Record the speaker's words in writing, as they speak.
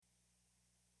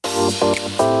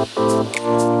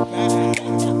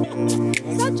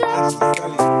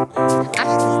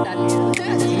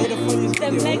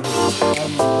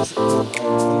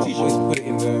Always put it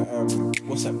in the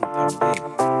what's that thing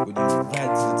when you ran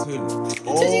to the toilet.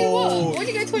 What? When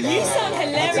you go to the toilet? You sound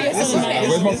hilarious on that.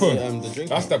 Where's my phone?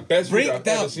 That's the best video I've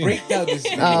ever seen. Break down this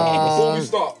video. Before we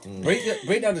start,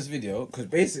 break down this video because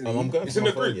basically it's in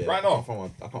the group right now.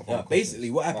 I can't yeah, basically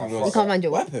what happened was You can't find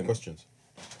your what happened? questions.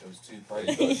 There was two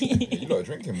You lot are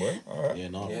drinking, boy. All right. Yeah,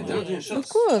 no. Yeah, they don't drink shots. Of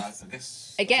course. I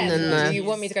guess. Again, No. do you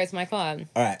want me to go to my car?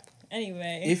 All right.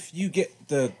 Anyway. If you get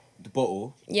the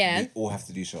bottle, Yeah. we all have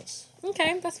to do shots.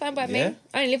 Okay, that's fine by Yeah? me.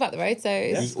 I only live up the road, so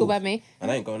it's Yeah. cool by me. And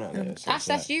I ain't going out there. So Ash,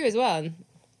 that's you as well.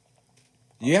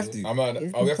 You have to. You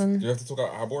have to talk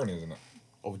about how boring it is, isn't it?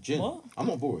 Oh, gin. What? I'm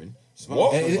not boring.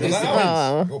 What? It's- You're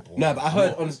Oh. boring. No, but I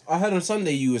heard on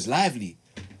Sunday you was lively.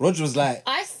 Roger was like,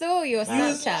 I saw your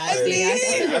Snapchat. Yeah. Actually, I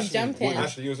saw him jumping.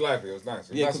 Actually, he was lively. It was nice.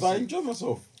 It was Yeah, nice because to I see. enjoyed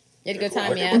myself. You had a good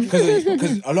time, yeah.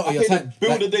 because a lot of your I paid type, the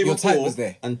bill the day your type before was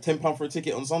there. and £10 for a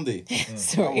ticket on Sunday.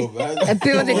 Sorry. A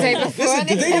bill the day before. Listen,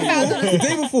 the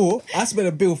day before, I spent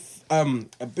a bill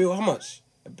how much?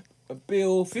 A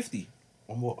bill 50.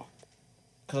 On what?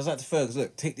 Because I was like to Fergus,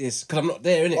 look, take this. Because I'm not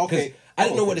there, innit? Because Okay. I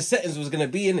didn't know Okay. what the settings was going to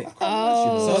be, innit?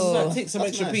 Oh. So I was like, take some That's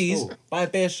extra nice, peas, though. buy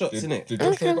bare shots, innit? Did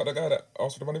you tell about the guy that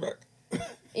asked for the money back?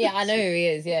 Yeah, I know who he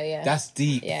is. Yeah. That's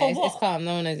deep. yeah, For it's what? calm.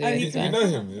 No one knows who Oh, he you is. You man. know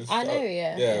him? It's- I know,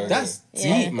 yeah. Yeah. That's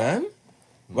Yeah. deep, man.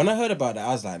 When I heard about that,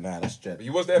 I was like, nah, that's dread. He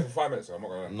was there for 5 minutes, so I'm not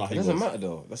gonna. Nah, It he doesn't was. matter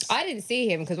though. That's, I didn't see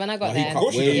him because when I got Nah, he there,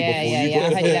 cut way Yeah, before yeah. you I got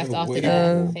heard he there. left after Way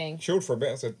the thing. Chilled for a bit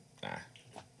and said, nah.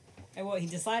 And what, he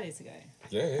decided to go?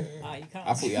 Yeah. Oh, you can't.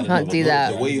 I thought he had Can't another do motive.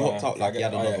 that. The way he hopped out like he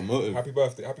had another motive. Happy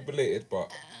birthday, happy belated, but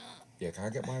yeah, can I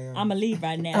get my? I'm a lead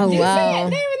right now. Oh, wow. There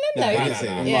and then, though. he didn't say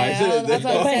that. Yeah, Right, so that's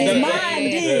what I'm But saying. it's mine,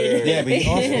 dude. Yeah, but he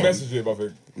asked for it. Message him, I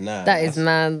think. Nah, That is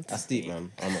mad. That's deep,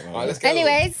 man. I'm not gonna Alright, let's lie. go.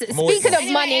 Anyways, speaking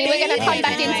of money, we're going to come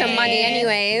back into money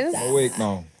anyways. I'm awake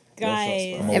now.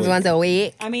 Guys. I'm awake. Everyone's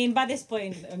awake. I mean, by this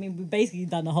point, we've basically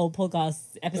done the whole podcast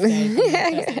episode. From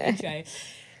the first intro.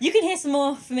 You can hear some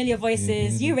more familiar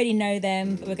voices. You already know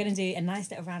them. But we're going to do a nice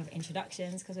little round of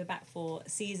introductions because we're back for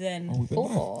season We've been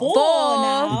live. 4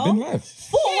 now. Been live.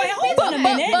 4? Wait, hold on a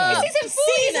minute. It's season 4,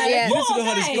 you know. Yeah. Four, You know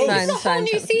how this guys. goes. Fine, It's a whole fine.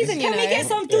 new season, you Can we know. get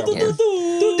some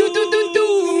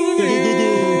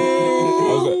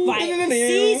Right,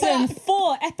 season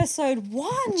 4, episode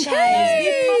 1, guys. We've come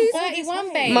all this 31,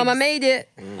 way. babe. Mama made it.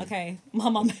 Okay,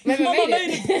 Mama made Mama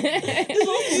it.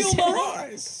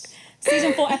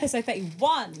 Season 4, episode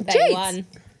 31. 31.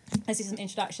 Let's do some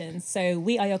introductions. So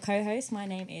we are your co-hosts. My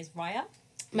name is Raya,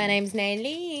 My name's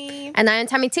Nelly. And I am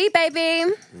Tammy T,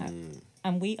 baby.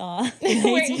 and we are. I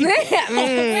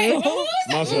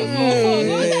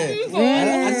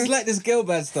just like this girl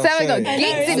bad stuff. So we got sorry.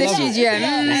 geeks in the studio.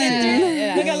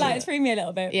 We're gonna like free me a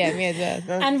little bit. Yeah, me as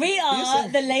well. And we are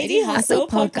the Lady Hustle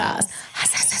Podcast. I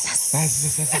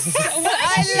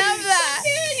love that.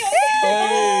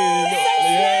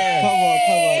 Come on.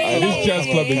 This jazz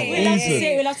club is We love to see it.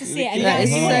 decent. We love to see it. And That guys,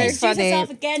 is you want to so introduce funny. yourself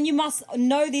again. You must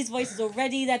know these voices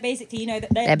already. They're basically, you know,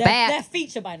 They're back. they're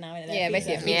featured by now. Yeah,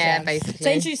 basically. Yeah, So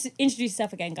basically. introduce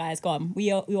yourself again, guys. Go on.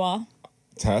 You are.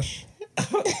 Tash. Wait,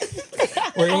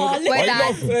 Oh, why look you at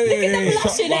laughing? Look at them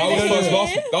blushing. Well, I was first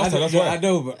last time, that's I why.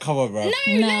 know, but come on, bro. No. Let's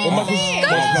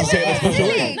rewind. Start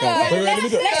again.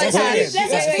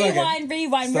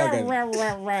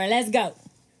 Let's go.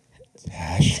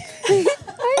 Tash. Why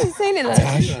are you saying it like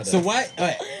that? So why?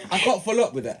 Alright, I can't follow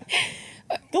up with that.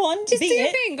 Go on. Just do beat your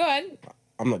it. thing, go on.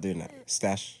 I'm not doing that.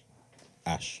 Stash.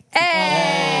 Ash.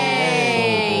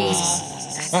 Hey.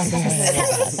 You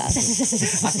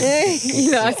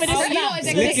know, For this Oh, you snap. know what?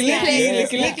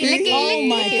 Licky. Oh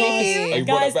my gosh. You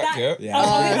brought Guys, that back, that. yeah?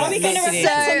 Are we going to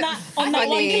reflect on that I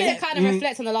one need clip? to kind of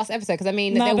reflect on the last episode because I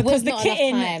mean, No, there because was the not kitten-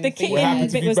 enough time. the for kitten- you. We're happy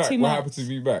to It be was back. too We're much. happy to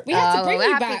be back. We had to Oh, bring we're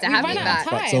you happy back. to We have ran you out of back.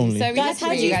 time. That's only- So we Guys, had to how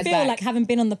bring do you you guys feel back. like having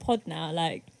been on the pod now?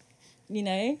 Like, you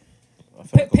know,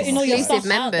 putting all your Exclusive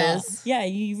stuff out there. members. Yeah,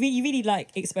 you really like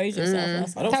expose yourself.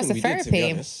 That's I don't That was think the we did, to be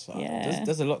therapy. honest. Yeah.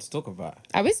 There's a lot to talk about.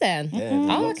 I was there.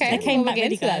 Oh, okay. They came Well, back we'll get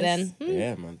ready, into that guys. then.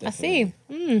 Yeah, man. I see.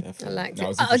 I liked That it.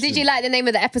 was Oh, did interesting. you like the name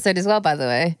of the episode as well, by the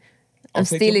way? I'm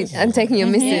Take Your stealing. Missus. I'm taking your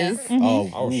missus.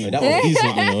 Oh, that was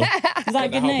decent, you know. Is that a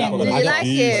good name? Did you like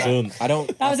it? Decent. I don't.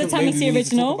 That was I a think Tammy maybe T we need to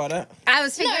talk original. about that. I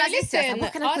was thinking No, about this. listen,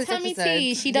 What can I our call this Tammy episode?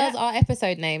 T, she does our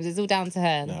episode names. It's all down to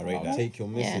her. Nah, rate that. Take your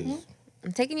missus.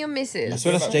 I'm taking your I missus.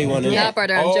 swear that's J1. innit? Nah,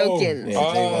 brother, I'm joking. Yeah.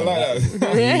 Oh, I like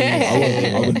that.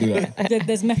 I wouldn't do that.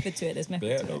 There's method to it. There's method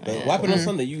Yeah, to it. no, But what happened on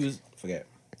Sunday? You was forget.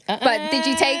 But did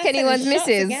you take anyone's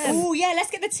missus? Oh yeah, let's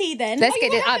get the tea then. Let's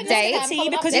get the What happened? Let's update. get the tea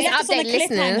because Let's you left us on a update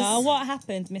listeners. cliffhanger. What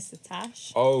happened, Mr.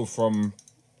 Tash? Oh, from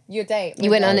Your date. You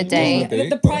went on a on a date. date.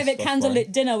 The private That's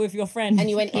candlelit dinner with your friend. And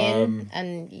you went in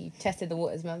and you tested the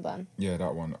waters, remember? Yeah,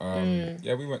 that one.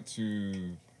 Yeah, we went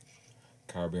to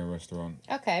Caribbean restaurant.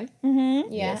 Okay.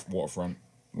 Mm-hmm. Yeah. Waterfront.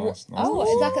 Nice. Oh,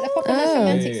 it's like a proper nice Oh.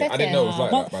 romantic Yeah, setting. I didn't know it was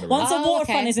like that, by the way. Once a Oh,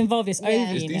 waterfront okay. is involved, it's Yeah.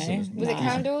 over, It's you decent, know. it's Was it Nah.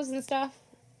 candles and stuff?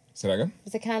 Say that again?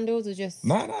 Was it candles or just...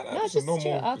 No, No, it's just a normal,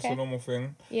 chill, it's okay. a normal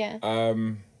thing. Yeah.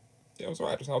 Yeah, it was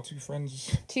alright. Just how two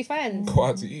friends Two friends. go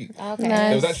out to eat. Okay. Nice.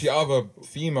 There was actually other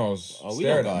females Oh, we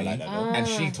staring don't at go me, like that, though. and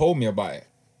she told me about it.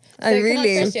 Oh, So can I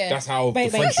really? question? That's how Wait,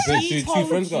 the wait, friendship is. she Two told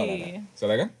friends got you. like that. Say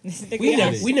that again?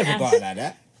 We never got like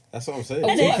that. That's what I'm saying. Oh,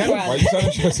 Innit? what? Why you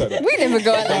sounding jealous like that? We never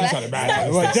got like You that. sounded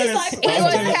bad. Well, jealous. like- It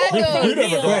was candles. You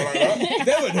never go out like that.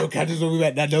 There were no candles when we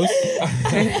went Nando's.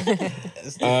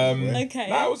 Okay.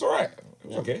 Nah, it was alright. It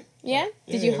was okay. Yeah?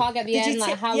 Did Yeah. you hug at the Did end? you,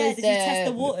 Like, how yeah, was did you test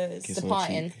the waters? Kiss the on the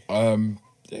partying? cheek.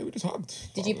 Yeah, we just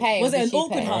hugged. Did you pay? Was or it did an she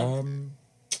awkward pay? hug?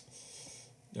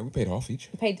 Yeah, we paid half each.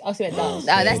 You paid. Oh, so it does. Oh,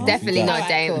 that's definitely not a Alright,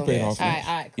 date. cool. Paid Yeah. half All each. right,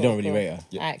 all right, cool. You don't really cool. rate her.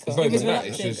 Yeah. All right, It's cool. not even Because that. we're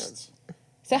It's not just.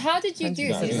 So how did you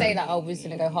do? So you Yeah. say like, oh, we're just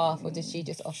gonna go half, or did she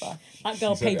just offer? That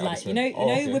girl She said paid it, I like just you know went,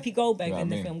 oh, okay. Whoopi Goldberg You know in what I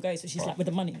the mean? film goes, so she's like with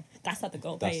the money. That's how the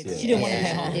girl That's paid. it. She didn't want to Yeah.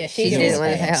 pay half. Yeah, She didn't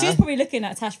want to pay She was her. probably looking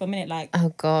at Tash for a minute like,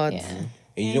 Oh, God. Yeah. And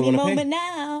you any don't want to moment pay.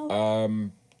 now.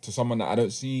 To someone that I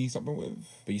don't see something with.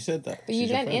 But you said that. But you She's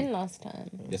your went friend. in last time.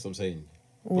 That's what I'm saying.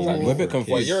 We're a bit confused.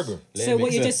 What, a year ago? So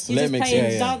what you're just Let it make playing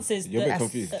sense. Yeah. dances. You're a bit that-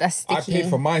 confused. That's I sticky. paid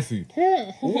for my food. That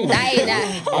ain't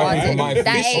that I paid for my hard.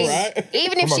 That food. ain't. alright.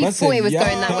 Even if Come on, she that's thought it was it.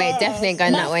 going that way, definitely ain't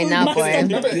going that way now, Must boy. have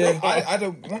No, but I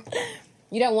don't want.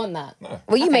 You don't want that.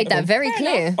 Well, you made that very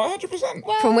clear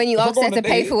 100%. from when you If I asked go her on to a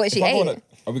pay date- for what she if I go on ate. a-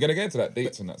 Are we gonna get into that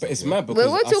dates and that? But it's stuff, mad because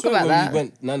we'll I talk swear about when that. we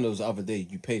went Nando's the other day,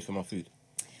 you paid for my food.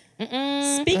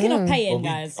 Speaking of paying,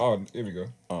 guys, Oh, here we go.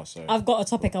 Oh, sorry. I've got a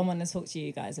topic I want to talk to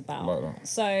you guys about. Right.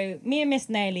 So me and Miss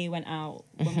Nelly went out.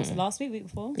 When was it, last week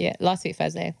before? Yeah, last week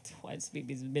Thursday. This week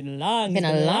has been long. Been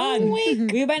it's a long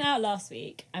week. We went out last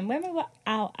week, and when we were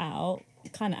out,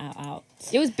 kind of out.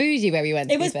 It was bougie where we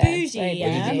went. It to be was fair. bougie, Very yeah.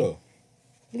 Where did you go?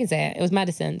 You can say it. It was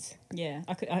Madison's. Yeah,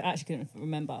 I actually couldn't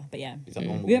remember, but yeah. Is that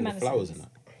one We with went the flowers in Madison's.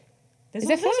 that? There's Is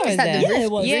no there flowers Is that the there? Yeah, roof? there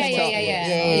was. Yeah, rooftop.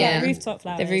 yeah. Yeah. Rooftop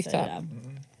flowers. The rooftop.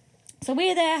 So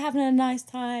we're there having a nice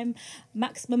time,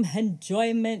 maximum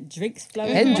enjoyment, drinks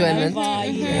flowing. Enjoyment. whatever,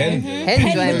 you know.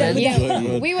 Enjoyment.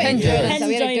 Yeah, we were enjoying, so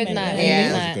we had a good Enjoyment. night.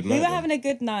 Yeah. Good We night, were then. having a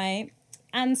good night,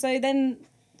 and so then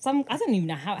I don't even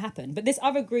know how it happened, but this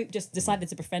other group just decided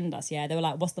to befriend us. Yeah, they were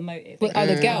like, "What's the motive?" Well, oh,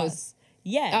 the girls.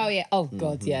 Yeah. Oh yeah. Oh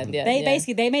god. Yeah. Yeah. They yeah.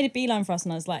 basically they made a beeline for us,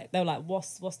 and I was like, they were like,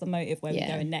 "What's the motive? Where Yeah.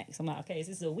 we going next?" I'm like, "Okay, this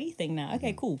is a we thing now.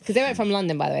 Okay, cool." because they weren't from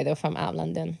London, by the way. They were from out of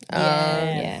London. Yeah,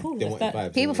 yeah. cool. They That's want that-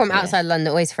 vibes. People from outside London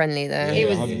always friendly, though. It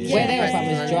was Yeah. where they were Yeah.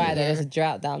 from was dry. There was a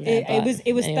drought down there. but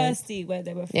it was anyway. thirsty where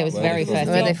they were from. It was very Where thirsty.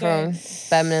 Where are they from?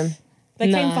 Birmingham.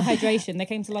 They came Nah. for hydration. They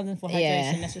came to London for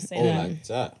hydration. Yeah. Let's just say Oh, that. like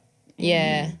that.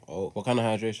 Yeah. Oh, What kind of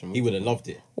hydration? he would have loved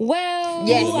it. Well.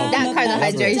 Yes, Ooh, that I'm kind of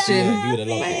about to hydration. He would have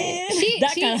loved it. She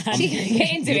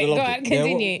get into it. Go on,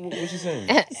 continue. What was she saying?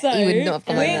 So You would not have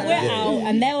come we're, like that. we're out,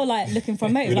 and they were like looking for a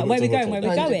motive, like where we going, where we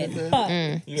going. 100%. But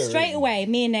Yeah, straight really. away,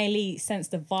 me and Nayli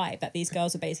sensed the vibe that these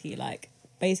girls were basically like,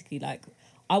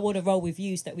 I want to roll with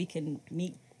you so that we can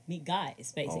meet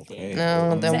guys, basically. Okay.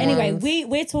 No, So the anyway, ones.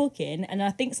 we're talking, and I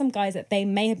think some guys that they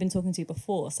may have been talking to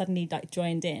before suddenly like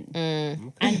joined in.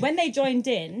 And when they joined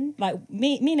in, like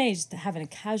me and they just having a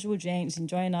casual drink, just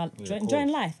enjoying enjoying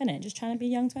life, innit? Just trying to be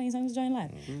young 20s, enjoying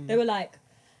life. They were like,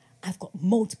 I've got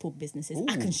multiple businesses.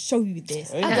 I can show you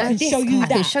this. I can This show you I that.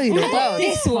 can show you the world.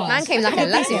 This one. Man came like a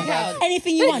lassie, bro.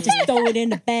 Anything you want, just throw it in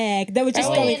the bag. They were just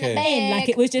Throw it going in the in. bag. Like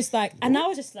it was just like, and I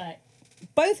was just like,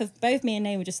 both me and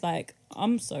Nay were just like,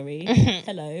 I'm sorry.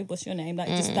 Hello, what's your name? Like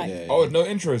just like Oh, no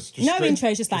interest. Just no straight- intro.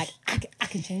 It's just like I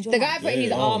can change your The life. guy put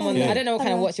his arm on. I don't know what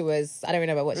kind of watch it was. I don't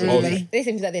remember what watch it Oh, was. yeah. This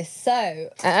seems like this. So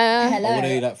Uh, hello. Or were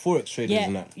they like forex traders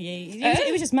and Yeah, that? yeah.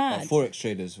 It was just mad. Like forex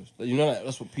traders. You know, like,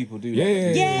 that's what people do. Yeah, like,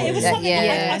 yeah, Yeah, it was Yeah, something.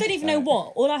 yeah. I don't even know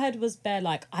what. All I heard was bare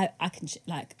like I can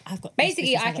like I've got this Basically,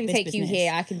 business, I I've got can this take you business.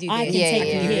 here. I can do this. I can Yeah, take yeah,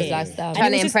 you yeah. here. His lifestyle. And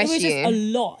Trying it to was just, impress it was just you. a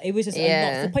lot. It was just a lot.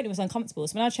 Yeah. To the point it was uncomfortable.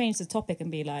 So when I changed the topic and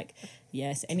be like,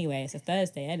 yes, anyway, it's a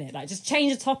Thursday, isn't it? Like just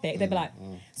change the topic. They'd be like,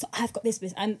 so I've got this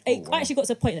business, and it actually got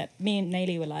to the point that me and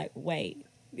Nayli were like, wait.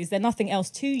 Is there nothing else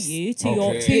to you, to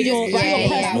your Okay. your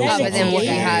personality, Other than what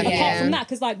you have, apart yeah. from that?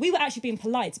 Because like we were actually being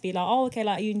polite to be like, oh, okay,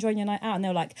 like are you enjoying your night out, and they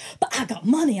were like, but I got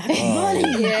money,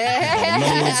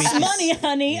 money,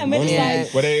 honey, and we're just Yeah.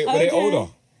 like, Were they Okay.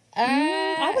 older?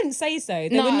 I wouldn't say so. They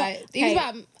No, were not. it was okay,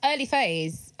 about early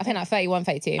phase. I think like 31,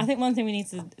 32. I think one thing we need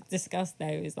to discuss though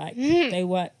is like they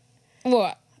weren't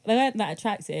What? that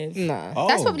attractive. No. Oh.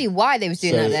 That's probably why they was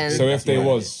doing that then. So if they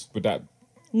was, would that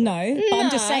No, but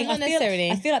I'm just Nah, saying. not I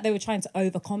necessarily. feel like they were trying to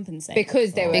overcompensate.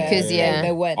 Because they were. yeah.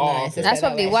 They weren't nice. That's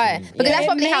probably why. Because Yeah. that's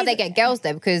probably how It they may- get girls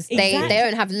there, because they Exactly.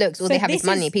 don't have looks, all So they have is this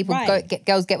money. is- People right.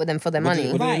 girls get with them for their What money.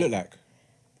 do Right. they look like?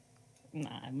 Nah,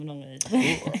 I'm not gonna.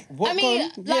 What, I mean,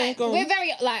 go on. Yeah, like go on. we're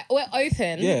very we're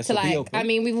open Yeah, to so be like. open. I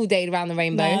mean, we've all dated around the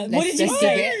rainbow. Nah, what did you let's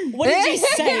say? keep it. What did you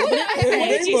say? What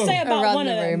did you say about Around one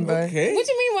the of them? rainbow. Okay. What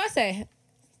do you mean? What I say?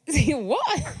 What?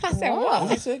 I said What what?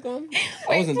 did you say? Go on. I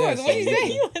Wait, wasn't pause, there. what did you say?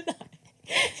 You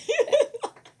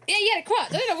Yeah, he had a crutch.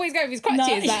 I don't know where he's going with his crutches.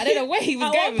 Nah. Like, I don't know where he was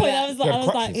At going one with point, that. I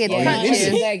was like, He had Oh, Yeah, crutches. crutches.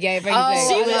 his leg, yeah, break his Oh, leg. she I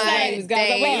don't know was where he was going. I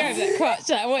was like, where you days. going with that crutch?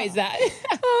 Like, what is that?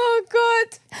 Oh God!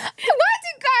 Why do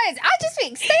guys? I just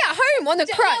think stay at home on the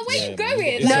Like, crutch. where you Yeah, going?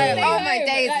 it's No, Like, a- stay oh home. my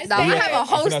days! Like, No, stay I have a home.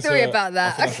 whole think that's story a- about I think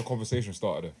that. that's a conversation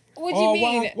starter there. What do you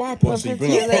mean? Why Oh, so you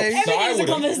bring up Look. props. everything's a wouldn't.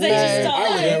 conversation No. starter.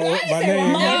 My say name, what? My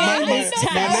name is Tash.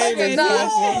 my name is No.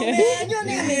 Tash.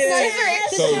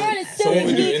 So what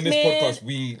we do in this podcast,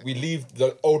 we leave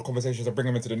the old conversations and bring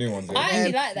them into the new ones. Yeah? I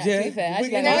actually like that, to Yeah. be fair. I actually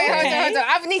No, like No, wait, that. hold on.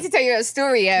 I need to tell you a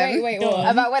story. Wait, Go what? on.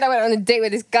 About when I went on a date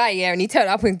with this guy, yeah, and he turned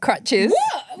up in crutches.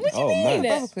 What do you Oh, mean?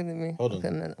 man. Hold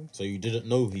on. So you didn't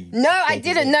know he? No, I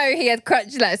didn't know he had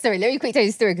crutches. Like, sorry, let me quick tell you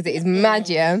the story because it is mad,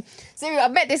 yeah. So I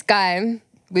met this guy.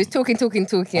 We was talking. How'd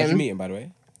you meet him, by the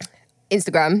way?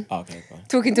 Instagram. Oh, okay, fine.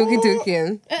 Talking.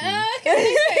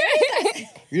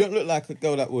 You don't look like a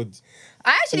girl that would.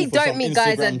 I actually fall for don't some meet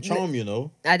guys Instagram that. charm, you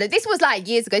know. This was like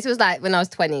years ago. This was like when I was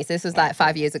 20. So this was like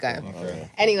 5 years ago. Okay.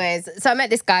 Anyways, so I met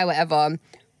this guy, whatever,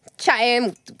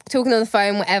 chatting, talking on the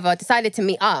phone, whatever, decided to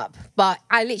meet up. But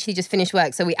I literally just finished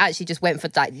work. So we actually just went for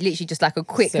like, literally just like a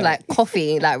quick like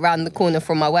coffee, like round the corner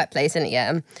from my workplace, innit,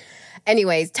 yeah?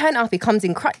 Anyways, turn up, he comes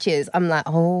in crutches. I'm like,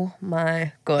 oh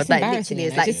my God. Like embarrassing, literally, you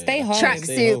it's know. like Just stay home. Stay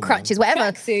tracksuit, home, crutches, whatever.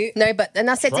 Tracksuit. No, but then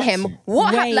I said to him, Tracksuit?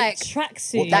 what, Wait, like,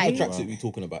 tracksuit. What type of Like- tracksuit are we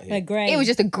talking about here? They're grey. it was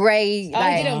just a grey, Oh,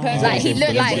 he did it on purpose. like he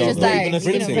looked like just Not even a like,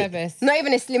 slim Did it on fit. purpose. not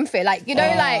even a slim fit, like, you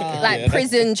know, like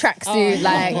prison tracksuit,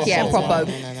 like, yeah,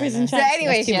 proper. prison So tracksuit.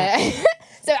 anyways, yeah.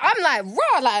 So I'm like,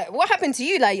 raw, like, what happened to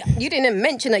you? Like, you didn't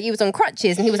mention that you was on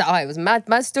crutches. And he was like, oh, it was mad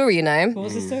story, you know. What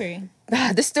was the story?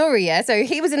 The story, yeah. So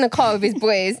he was in the car with his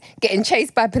boys getting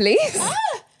chased by police.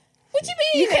 What do you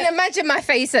mean? You can imagine my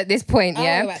face at this point,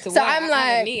 yeah. So I'm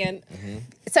like,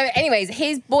 so anyways,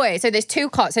 his boy, so there's two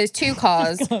cars. So there's two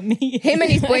cars. Got me. Him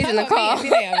and his boys in the car.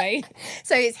 Mate.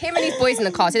 So it's him and his boys in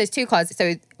the car. So there's two cars.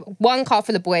 So one car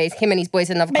for the boys, him and his boys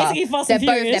in another car. Basically Fast They're and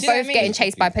both Furious. they're Do you know both what I getting mean?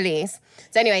 chased by police.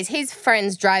 So anyways, his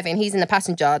friend's driving. He's in the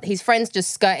passenger. His friends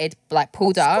just skirted, like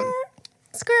pulled up.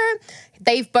 Skirt.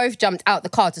 They've both jumped out the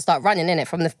car to start running in it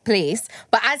from the police.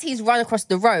 But as he's run across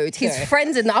the road, his Okay.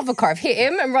 friends in the other car have hit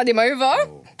him and run him over.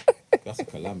 That's a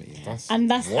calamity. Man.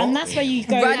 And that's where you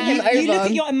go. Run him You look over.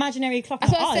 at your imaginary clock.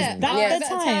 That's Like, what I oh, said. is that Yeah. the At that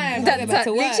time? time. That, Go back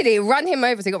to work. literally run him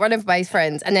over. So he got run over by his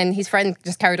friends, and then his friend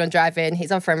just carried on driving.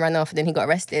 His other friend ran off, and then he got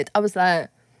arrested. I was like,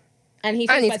 And he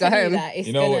I thinks need by to go telling home. you that it's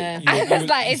You know gonna... what? I was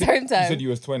like, it's home time. You said you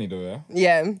was 20 though, yeah?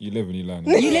 yeah. You live and you learn.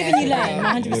 You live and you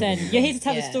learn, 100%. You're here to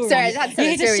tell the Yeah. story. Sorry, I had to tell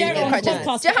You're the here to story. share it on the Crutches. podcast. Do you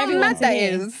know for how everyone mad to that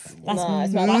hear. is? That's No,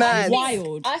 it's mad. That's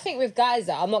wild. I think with guys,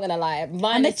 though, I'm not gonna lie.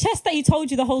 Mine And the is chest that he told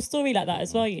you the whole story like that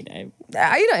as well, you know.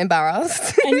 Are you not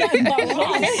embarrassed? And not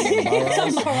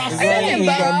embarrassed.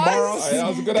 Embarrassed. That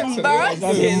was a good accent. Embarrassed.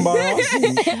 That's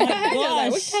embarrassing.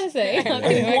 what you trying to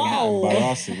say? Wow.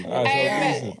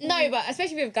 Embarrassing. No, but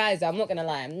especially with guys, though, I'm not gonna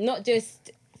lie. Not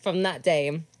just from that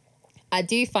day. I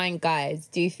do find guys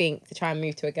do think to try and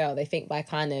move to a girl. They think by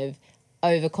kind of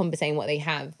overcompensating what they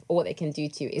have or what they can do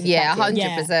to you is Yeah,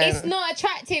 attractive. 100%. It's not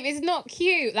attractive. It's not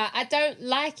cute. Like I don't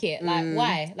like it. Like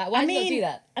why? Like why I do you not mean, do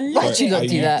that? a little Why'd you not bit.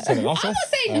 do that? I'm not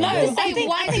saying no. I I'm think, saying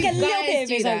why I think do a little guys bit of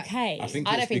do it is that? okay. I think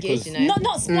I it's don't think it because is. You know.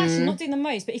 Not splashing, not doing the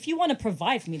most, but if you want to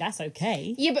provide for me, that's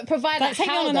okay. Yeah, but provide Like, like take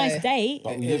me how on a nice though? date.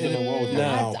 But we live in a world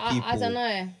now. People, I don't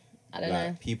know. I don't know.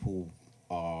 like, people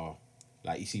are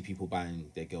like, you see people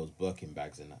buying their girls Birkin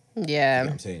bags and that. Yeah. You know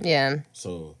what I'm saying? Yeah.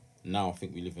 So now I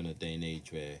think we live in a day and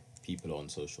age where people are on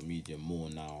social media more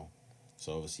now.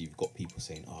 So obviously you've got people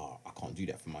saying, "Oh, I can't do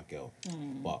that for my girl."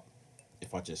 But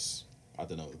if I just, I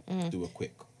don't know, do a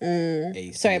quick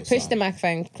AC Sorry, or push the something.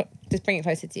 microphone. Just bring it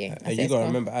closer to you. That's And it, you gotta go on.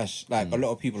 remember, Ash, like a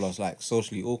lot of people are like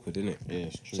socially awkward, innit? Yeah,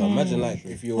 it's true. So imagine like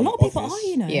if you're A in lot the of people office, are,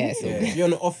 you know. Yeah, so- yeah, if you're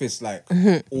in the office like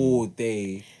all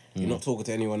day, you're not talking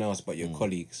to anyone else but your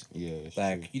colleagues. Yeah, it's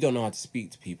Like true. you don't know how to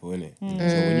speak to people, innit? So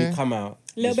when you come out,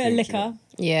 A little you just bit of think, you know, liquor.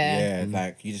 Yeah. yeah,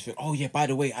 like you just think, oh yeah, by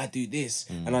the way, I do this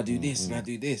and I do this and I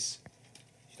do this.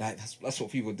 Like that's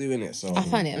what people do, innit? So I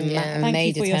find it a Thank you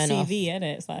major for your turn off. CV,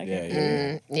 innit? It's like,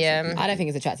 yeah. Yeah. I don't think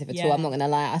it's attractive at all. Yeah. I'm not gonna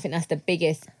lie. I think that's the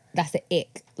biggest. That's the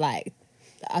ick. Like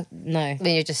No.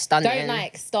 Then you're just stunning. Don't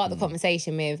like start the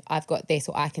conversation with I've got this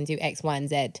or I can do X, Y, and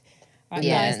Z. Right,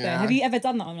 Yeah, nice though. nah. Have you ever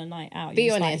done that on a night out? Be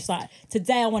You're just honest. Like,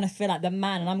 today I want to feel like the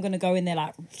man, and I'm gonna go in there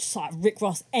like just like Rick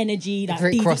Ross energy, like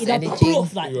Rick beat Ross it up, energy.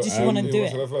 poof, like just want to do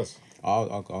what's it. the first?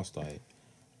 I'll start it.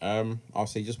 I'll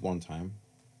say just one time.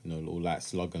 You know, little like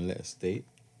slug and let us date.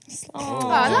 Oh,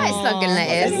 I like slugging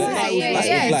letters.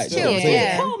 Yeah, like, it's chill. yeah.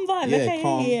 Yeah. Calm vibe, Yeah, okay,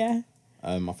 calm. yeah.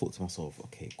 I thought to myself,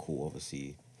 okay, cool.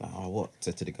 Obviously, like, oh, what?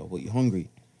 Said to the girl, "What, you hungry?"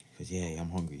 Because yeah,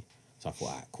 I'm hungry. So I thought,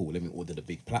 alright, cool. Let me order the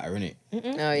big platter, innit?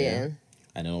 Oh yeah.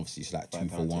 And then obviously it's like £5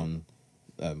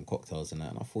 2-for-1 cocktails and that.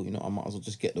 And I thought, you know, I might as well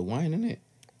just get the wine, innit?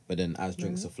 But then as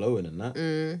drinks are flowing and that,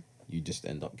 you just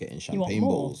end up getting You want champagne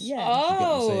more? bottles. Yeah. You get what I'm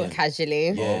Oh, saying? Casually.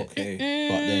 Yeah. Okay.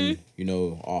 But then, you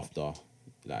know, after,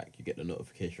 like, you get the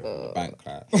notification from the bank,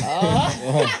 like,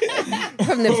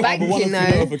 From the bank, but one you of the know.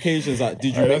 notifications, like,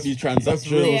 did you make these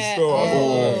transactions? Real Yeah. still.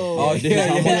 Oh, This is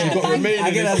how much you got remaining.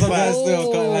 I get that It's sometimes like,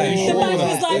 still. Can't lie. The bank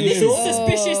was like, this is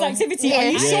suspicious activity. Are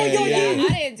you Yeah. sure you're Yeah. you? I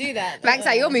didn't do that. Bank's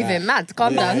like, you're moving mad.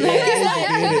 Calm down.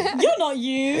 You're not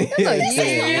you. Not That's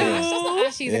you. not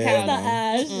Ashley's account. Not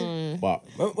Ash. But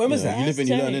When was you know, that? You live and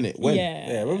you learn, innit? When?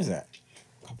 Yeah, when was that?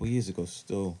 A couple of years ago,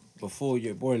 still. Before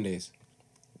your born days.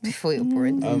 Before you're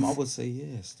boring. I would say,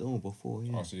 yeah, still before,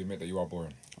 yeah. Oh, so you admit that you are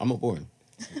boring. I'm not boring.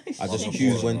 I just not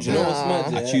choose boring, when bro. to. You know what's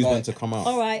mad? I Yeah, choose when like, to come out.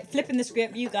 All right, flipping the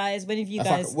script. You guys, when have you That's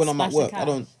guys? like when I'm at smashed a work, I cat?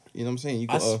 don't. You know what I'm saying? You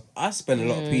I, gotta. I spend a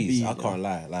lot of peas. I Yeah. can't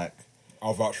lie. Like,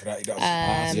 I'll vouch for that. He does.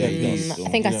 Yeah, he does. I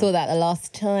think I saw that the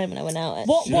last time when I went out.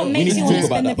 What know, we makes need you to want to talk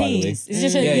about spend the that, by the way. peas? It's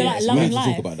just Yeah, you're yeah, like it's We loving need to life.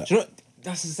 talk about that. do you know?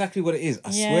 That's exactly what it is. I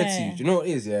swear to Yeah. you. Do you know what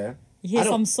it is? Yeah. You hear I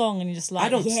don't- some song and you're just like, I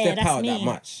don't yeah, step that's out me. that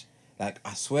much. Like,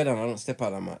 I swear down, I don't step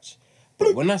out that much.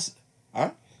 But when huh?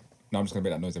 No, I'm just gonna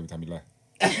make that noise every time you lie.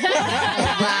 I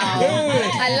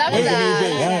love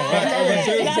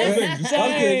that. That's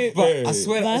Okay, dope. but I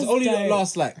swear That's it's only dope.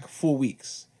 last like 4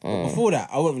 weeks. But before that,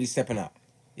 I wasn't really stepping out.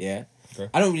 Yeah. Okay.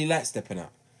 I don't really like stepping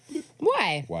out.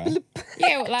 Why? Why?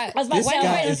 Yeah, like I was like, This wait,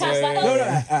 guy wait, is, Tash, like,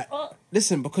 No, oh.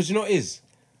 listen, because you know what it is?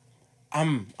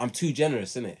 I'm too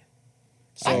generous, innit?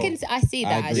 I see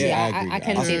that I agree, actually. I I agree.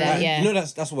 can I see agree. that. Yeah. You know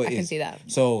that's what it I is. can see that.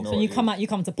 So So you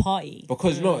come to party.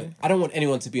 because no, I don't want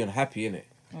anyone to be unhappy, innit?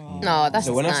 No, that's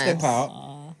So when nice. I step out,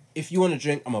 if you want a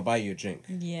drink, I'm gonna buy you a drink.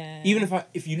 Yeah. Even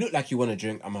if you look like you want a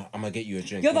drink, I'm gonna get you a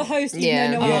drink. You're the innit? host, even Yeah.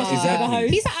 though no one Yeah, else is exactly. the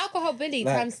host. He's an alcohol bully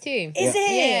Like- times 2. Is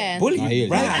it? Yeah. Bully, I hear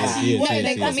you. right? Yeah, Actually, yeah, No, yeah, they yeah.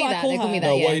 call me That's that. what I They call call me her. that.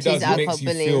 No, Yeah. what he does, She's he makes alcohol you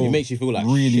bully. feel. He makes you feel like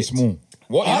really shit. small.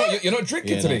 What? You're not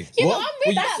drinking Yeah, today. Yeah, What? but I'm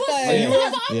with That's that what- though. Yeah. No, but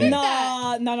I'm with No,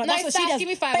 that. no, No, that's what she Tash, does. give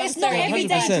me 5. But I'm it's not sorry.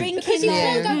 everyday 100%. drinking. Because you though.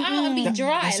 can't go out and be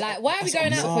dry. Like, why are we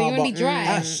going out for? You want to be dry.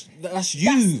 That's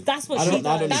you. That's what I she don't- I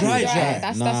does. don't That's agree. dry. Dry.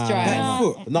 That's Nah. dry. Back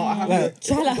foot. No, I have Like, to.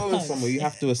 If you're Tell going her. somewhere, you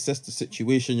have to assess the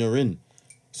situation you're in.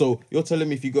 So you're telling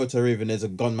me if you go to a rave and there's a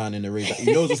gunman in the rave that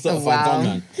he knows a certified Wow.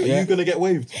 gunman, are you gonna get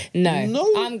waved? No. No.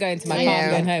 I'm going to my car. Yeah,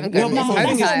 I'm going I'm home. going No, home. but the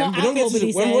thing is, Time. we don't get to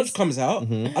Alcohol, when he Rog says. comes out.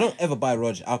 I don't ever buy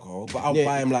Rog alcohol, but I'll Yeah.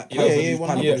 buy him like Yeah, pineapple yeah, juice, 100%.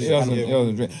 pineapple Yeah, juice, he doesn't pineapple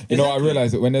juice. drink. You know, I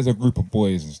realize that when there's a group of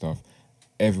boys and stuff,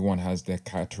 everyone has their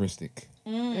characteristic.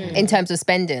 In terms of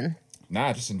spending.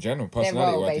 Nah, just in general,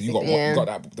 personality. role, Right? You got basically. Yeah. you got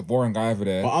that the boring guy over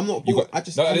there. But I'm not. You bored. got, I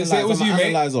just. no, I didn't say it was you, I'm an mate.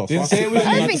 analyzer. Didn't say it was I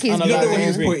don't you. think he's You don't know where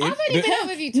he's lying. pointing. I've only been out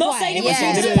with you Not twice. saying it was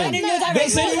you, just Yeah. putting in your Don't direction.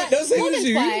 say don't say it More was than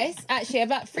you. twice, actually,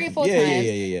 about 3 or 4 Yeah, times.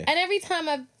 yeah. And every time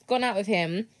I've gone out with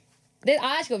him,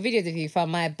 I actually got videos of you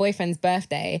from my boyfriend's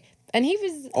birthday. And he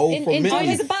was Oh, from enjoying. Midland.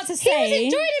 I was about to He was say.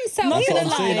 enjoying himself. Not He gonna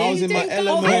was lie. like, I was he in my doing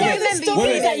element. good. I know Yeah. the Wait,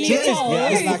 stories that you do you know told. what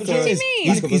it is? Yeah, What do you mean?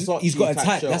 He's got a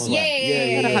type, that's why.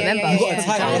 Yeah, I don't remember. You got a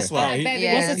type, that's why.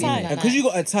 Yeah. What's the type? And because you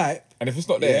got a type, And if it's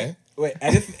not there, wait,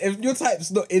 and if your type's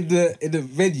not in the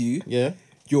venue, Yeah.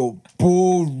 you're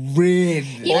boring.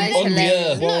 You know, on the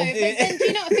air. No, but then do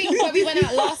you not think when we went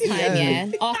out last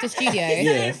time, after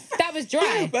studio, that was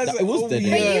dry. That's It was dead.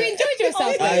 But you enjoyed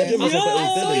yourself though. I enjoyed myself, but it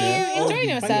was I saw dead, yeah. you enjoying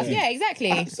yourself. you. Yeah, exactly.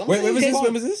 Wait, when was this?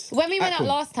 When was this? When we went out Aqua.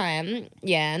 last time,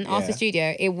 and after Yeah.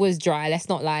 studio, it was dry. Let's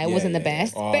not lie, it Yeah, wasn't the yeah, yeah.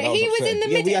 best. Oh, but that was he was in upsetting. the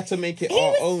Yeah, we middle. had to make it He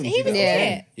our was, own. he was Yeah.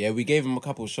 lit. Yeah, we gave him a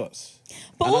couple shots.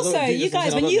 But And I also, don't do you this,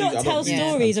 guys, I when don't you do- don't I tell don't do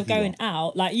stories that. of going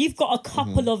out, like you've got a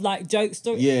couple of like joke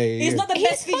stories. Yeah, yeah, It's yeah. not the He's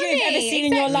best video you've ever funny, seen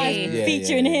in your life exactly. Yeah,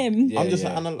 featuring yeah, him. yeah. I'm just,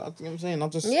 yeah. you know what I'm saying? I'm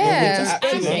just. Yeah.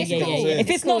 Yeah. If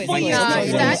it's not for you, No,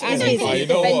 it's not it's for not. you. I It don't is. think you You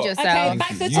know defend what? yourself. Okay, back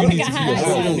to the You topic need at to be hand.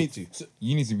 yourself. I don't need to.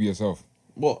 you need to be yourself.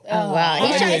 What? Oh, wow.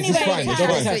 He's Anyways, trying it's fine,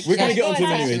 it's fine. We're gonna get onto him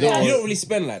Tash, anyway. go Don't on. You worry. don't really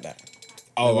spend like that.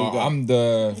 Oh, we go. I'm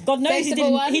the. God knows he Sensible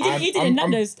didn't. one. He did in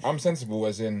Nando's. I'm sensible,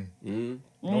 as in. You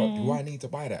know what, do I need to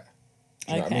buy that?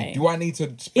 Do you know what I mean? Okay. Do I need to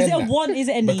spend Is it a that? want? Is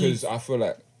it a need? Because I feel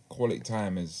like quality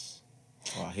time is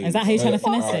Oh, I hate Is that how you're trying to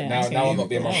finesse it? Now I'm not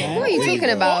being Okay. myself. What are you talking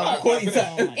about? Quality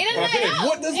time. In a night out.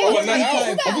 What does Yeah, quality what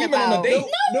time? Have you been on a date?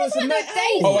 No, it's a night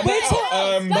Date. out. Oh, a night Splash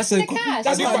out. That's the a cash.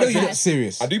 that's I how do I know buy you're not drinks.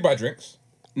 serious. I do buy drinks.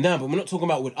 Nah, but we're not talking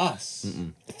about with us.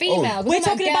 Female. We're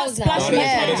talking about girls now. splashing the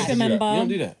Yeah. cash, Yeah. remember? You don't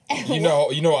do that. You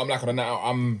know what I'm like on a night out.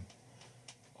 I'm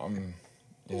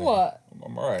What?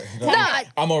 I'm alright. Nah.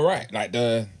 I'm alright. Like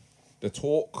the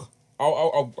talk.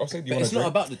 I'll say. Do you But want it's to not drink?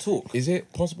 about the talk. Is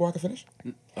it possible I can finish?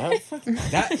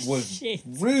 That was Shit.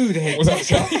 rude. Was that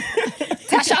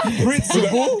Tasha.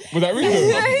 principal? was that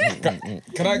rude?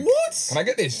 Can I? What? Can I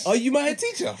get this? Are you my head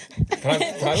teacher? Can I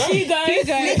laugh? Hugo.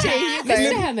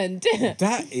 Mr. Hammond.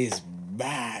 That is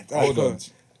mad. Hold on.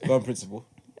 Go on, principal.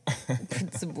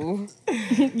 Principal.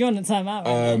 You're on the timeout.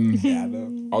 Right? Yeah, I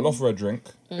know. I'll offer a drink,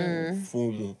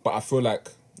 Formal. but I feel like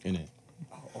Innit?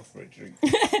 I'll offer a drink.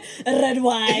 Red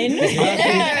wine. Red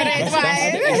Red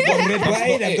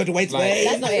wine. I've got the white Like- wine.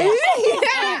 That's not it.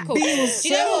 Alright, cool. Do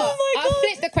you know what? I'll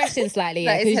flip the question slightly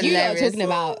That is because you lot are hilarious. talking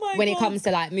about Oh my when it God. comes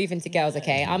to like moving to girls,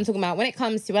 okay? I'm talking about when it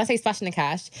comes to when I say splashing the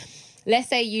cash. Let's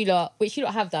say you lot, which you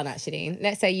lot have done actually.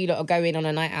 Let's say you lot are going on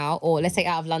a night out, or let's say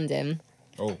out of London.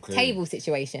 okay. Table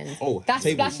situations. Oh, that's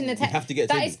table. splashing the You have to get a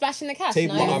That table. is splashing the cash.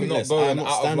 Table. No? I'm not Yes, going I'm not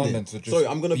out of standing. London to just. Sorry,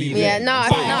 I'm gonna be be there. Yeah, no,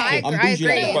 I I'm agree.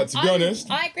 bougie But to be honest,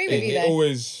 I agree with you it though.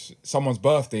 always someone's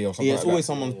birthday or something. Yeah, it's like always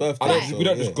that. someone's birthday. I don't, so, we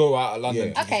don't yeah. just go out of London. Yeah.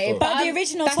 to just Okay, go. But the I'm-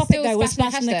 original that's topic still though was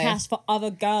splashing splashing the the cash, cash for other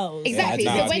girls. Exactly.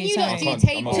 Yeah, So nah, when you lot I do can't-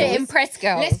 tables, To impress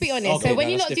girls. let's be honest. Okay, so when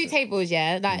nah, you that's lot do different. tables,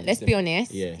 yeah, like let's be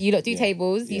honest. Yeah. You lot do Yeah.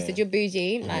 tables. You Yeah. said you're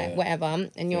bougie, like Yeah. whatever,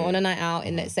 and you're on a night out,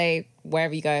 and Uh-huh. let's say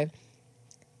wherever you go.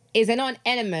 Is there not an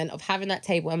element of having that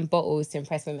table and bottles to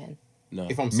impress women? No.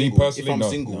 If I'm Me single, personally, if I'm no.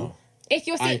 single, No. If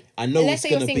you're I know let's it's say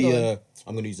you're gonna be single. a.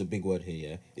 I'm gonna use a big word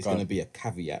here. Yeah, it's Go gonna on. be a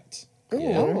caveat. Ooh.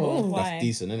 Yeah, Why? that's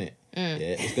decent, isn't it? Yeah,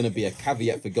 it's gonna be a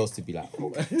caveat for girls to be like,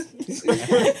 Principal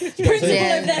over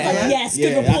there, like, yes,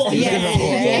 good Yeah, report.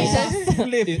 that's- Yeah.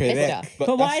 Flip It's it. tough.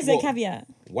 But why that's is it a what- caveat?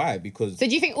 Why? Because So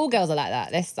do you think all girls are like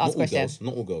that? Let's ask a not all question. girls,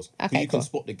 not all girls. 'Cause Okay, you cool. can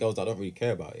spot the girls that don't really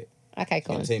care about it. Okay, You know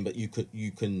cool. what I'm saying? But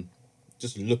you can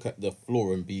just look at the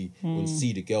floor and and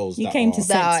see the girls You that came are, to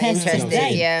That are set test interested,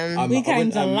 today. yeah. We I came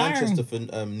went to learn. Manchester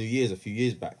for New Year's a few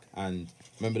years back, and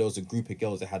remember there was a group of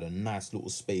girls that had a nice little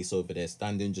space over there,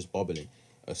 standing just bubbling.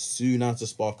 As soon as the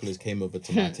sparklers came over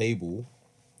to my table,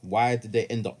 why did they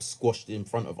end up squashed in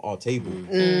front of our table?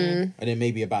 And then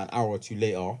maybe about an hour or two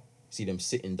later, see them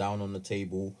sitting down on the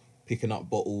table, picking up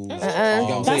bottles. You get what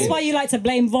I'm That's saying? why you like to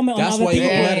blame vomit on That's other why you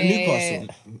people. got mad at Yeah.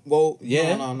 Newcastle. Well,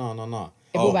 Yeah. no.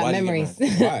 It's all about why did you get memories.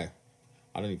 mad? Why?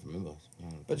 I don't even remember.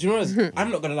 But do you know what? it is?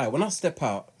 I'm not gonna lie. When I step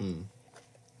out,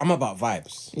 I'm about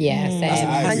vibes. Yeah, same. That's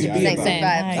I agree, 100% I good agree.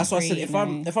 vibes. That's why I said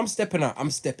agree, if I'm stepping out,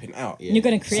 I'm stepping out. Yeah. You're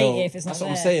gonna create So, it if it's not that's what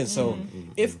there. I'm saying. So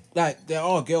if like there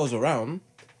are girls around,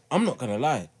 I'm not gonna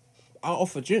lie. I'll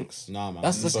offer drinks. Nah, man.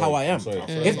 That's I'm just sorry. how I am. I'm sorry.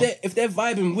 If they're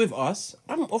vibing with us,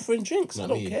 I'm offering drinks. Not I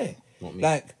don't me. care. Not me.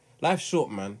 Like life's short,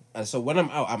 man. And so when I'm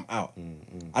out, I'm out.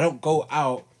 I don't go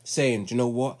out saying, do you know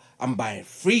what? I'm buying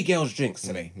 3 girls drinks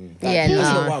today. Like, Yeah, that's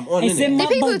nah. not what I'm on. It's innit? in my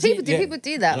Do budget. people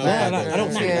do that? I Nah, man? I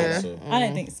don't think Yeah. so. I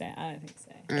don't think so. I don't think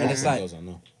so. And it's like Girls, I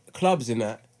know. clubs in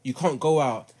that you can't go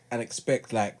out and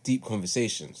expect like deep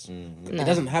conversations. It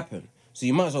doesn't happen. So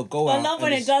you might as well go out. I love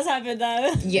when and it does happen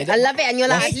though. Yeah, I love it, and you're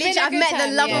like, It's been literally, a I've good met time,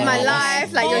 the love yeah. of my Yeah.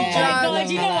 life. Like Oh you're my drunk. god,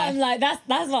 you know what I'm like?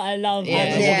 That's what I love. Yeah.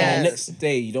 And Yeah. the next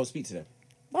day you don't speak to them.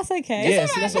 That's okay. Yeah,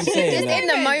 see, that's what I'm saying. Just like, in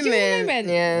the Moment, just in the moment. moment.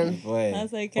 Yeah. boy.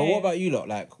 That's okay. But what about you lot?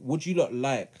 Like, would you lot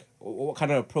like? What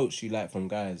kind of approach you like from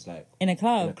guys like In a in a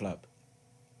club. club?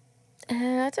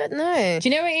 I don't know. Do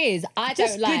you know what it is? I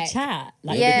Just don't good like. chat.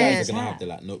 Like Yeah. The good guys are gonna chat. have their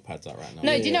like notepads out right now.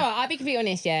 No, do you know what? I'll be completely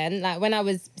honest, yeah. And like when I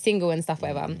was single and stuff,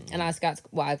 whatever, and I was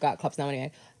I got clubs now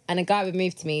anyway, and a guy would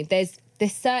move to me. There's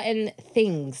certain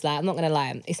things, like I'm not gonna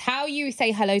lie, it's how you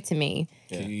say hello to me.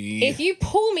 If you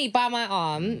pull me by my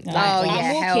arm, like Oh, I'm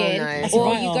yeah, hell walking, no. That's a or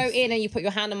write-off. you go in and you put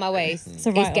your hand on my waist, a it's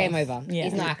write-off. game over. Yeah.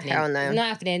 It's not happening. Hell no. It's not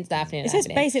happening. It's not happening. It's not just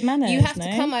happening. basic manners, You have no?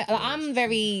 to come. Like, I'm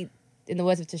very, in the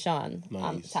words of Tashan,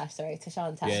 Nice. Tash. Sorry,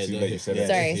 Tashan. Tash. Yeah, Too late you said it.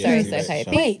 Sorry, Yeah, sorry, yeah, sorry, yeah.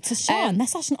 sorry. Wait, Tashan,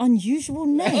 that's such an unusual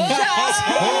name.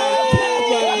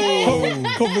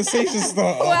 Conversation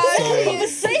starter.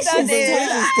 Conversation That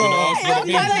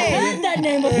is- I've heard that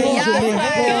name before. Yeah, Do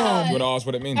man. you want to ask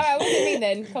what it means? All right, what does it mean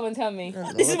then? Come on, tell me.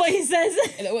 This is what he says.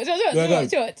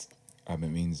 Watch. It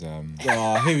means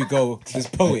Oh, here we go. This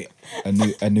poet.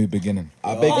 a new beginning.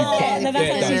 I beg you, Oh, cut. no, that's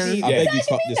Yeah, actually yeah. I beg you, actually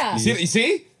cut mean this. that. please. You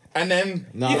see? And then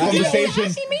No, your that's- You conversation.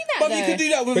 actually mean that But though. you could do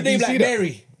that with But a name do you like see that?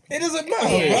 Mary. It doesn't matter,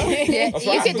 bro. Yeah, That's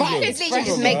you what could happens, though. literally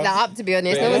just make that up, to be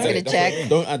honest. No one's going to check.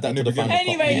 Don't add that to the family.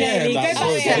 Anyway, Nelly, go that's back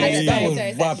so to jealous. That was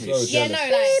Sorry. rubbish. Yeah, no,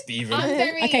 jealous. like Steven. I'm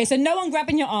very. Okay, so no one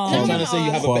grabbing your arm. I'm No, trying to say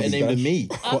you have a better Quabi name than Dash. me.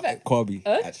 Quabi,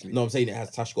 actually. No, I'm saying it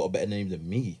has Tash got a better name than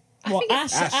me. What,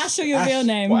 Ash or your Ash. real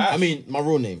name? What, I mean, my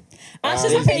real name. Ash is a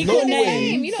There's pretty no cool name. way.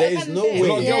 You know There what is I'm no saying? A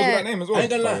lot of way. girls with Yeah. that name as well. I ain't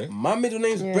gonna lie. by the way. My middle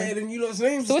name's better than you lot's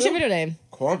names. So what's your still. middle name?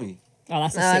 Kwame. Oh,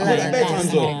 that's a I sick like name. that.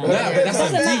 That's Nah, nice. but that's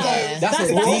Doesn't matter. That's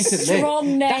a That's a decent name. strong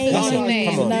name. That's a strong name.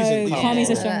 Come on. No, Decent. Kwame's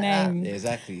a Yeah. strong name.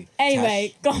 Exactly.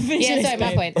 Anyway, go on, finish Yeah, this, sorry, my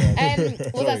babe. point.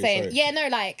 What was I Sorry, saying? sorry. Yeah, no,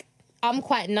 like I'm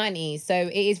quite 90s, so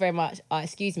it is very much.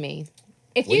 Excuse me.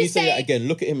 If When you you say that again,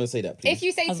 look at him and say that, please. if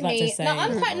you say was to about me, to say- no,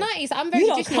 I'm quite 90s. So I'm very You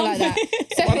lot traditional like that.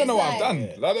 can't- So I don't know it's what I've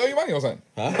like, done. Like, owe you money or something?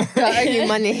 I owe you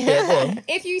money.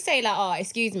 If you say like, oh,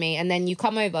 excuse me, and then you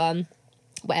come over,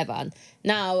 whatever.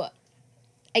 Now,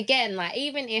 again, like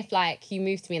even if like you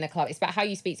move to me in a club, it's about how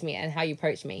you speak to me and how you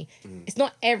approach me. It's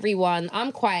not everyone.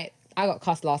 I got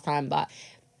cussed last time, but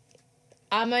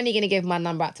I'm only gonna give my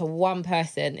number out to one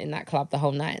person in that club the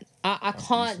whole night. I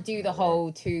can't do the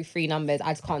whole 2-3 numbers.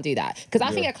 I just can't do that because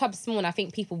I think a club's small and I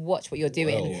think people watch what you're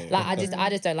doing. Well, Like I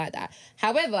just don't like that.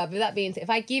 However, with that being said, if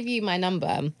I give you my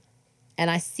number and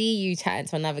I see you chatting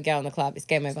to another girl in the club, it's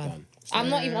game over. I'm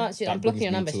not even answering. I'm That blocking brings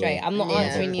your me number to straight. I'm not Yeah.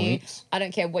 answering you. Points. I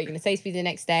don't care what you're going to say to me the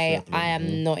next day. I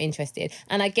am not interested.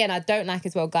 And again, I don't like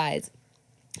as well guys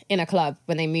in a club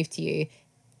when they move to you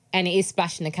and it is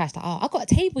splashing the cash. Like, oh, I got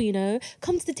a table, you know.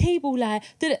 Come to the table, like,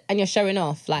 and you're showing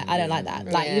off. Like, I don't like that.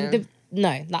 Like, Yeah.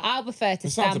 no. Like, I prefer to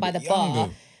It sounds stand a by the bit young, bar.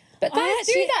 though. But guys I do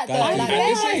actually- that though. Guys do Like, that. they're At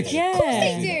this like- age. Yeah. Of course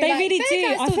they do. They Like, really their do.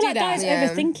 guys I still feel like do that. guys Yeah.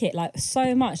 overthink it like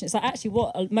so much. It's like actually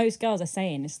what most girls are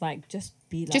saying. It's like just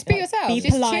be like, Just be yourself, be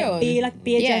just polite, chill.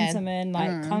 be a Yeah. gentleman.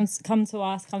 Like come to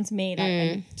us, come to me, like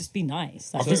and just be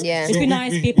nice. Like, just, Yeah. just be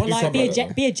nice, be we polite, talk be about that,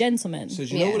 though. be a gentleman. So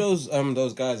do you know Yeah. what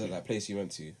those guys at that place you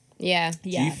went to? Yeah. Do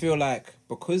Yeah. you feel like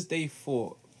because they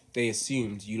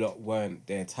assumed you lot weren't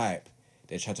their type,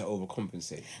 they tried to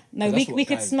overcompensate? No, 'Cause we that's what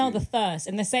could guys smell do. the thirst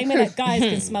in the same way that guys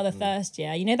can smell the thirst.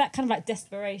 Yeah, you know that kind of like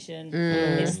desperation.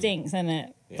 It stinks, isn't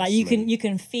it? Yeah, Like you smelly.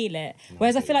 can feel it.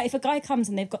 Whereas I feel like if a guy comes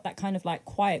and they've got that kind of like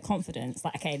quiet confidence,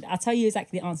 like okay, I'll tell you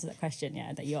exactly the answer to that question.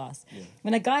 Yeah, that you asked.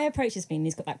 When a guy approaches me and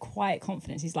he's got that quiet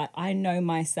confidence, he's like, I know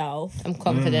myself I'm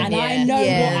confident. and yeah. I know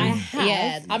Yeah. what I have.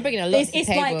 Yeah, I'm bringing a lot to the It's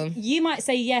table. like you might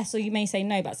say yes or you may say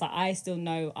no, but it's like I still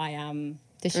know I am.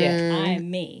 the shit. I am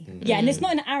me. Yeah, and it's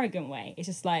not in an arrogant way. It's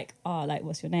just like, oh, like,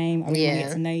 what's your name? I really want to Yeah.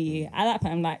 get to know you. At that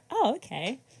point, I'm like, oh,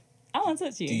 okay. I want to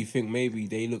talk to you. Do you think maybe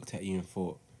they looked at you and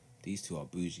thought these two are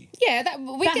bougie? Yeah,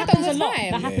 we that get that happens all a the lot.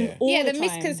 time. That happens Yeah. all Yeah, the the time.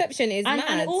 misconception is And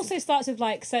mad. it also starts with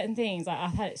like certain things. Like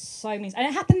I've had it so many, and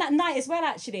it happened that night as well.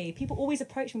 Actually, people always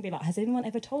approach me and be like, "Has anyone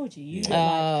ever told you?" You look like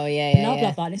oh yeah, blah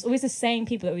blah blah. And it's always the same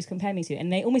people that always compare me to,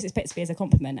 and they almost expect it to be as a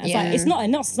compliment. And Yeah. it's like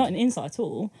it's not an insult at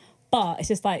all, but it's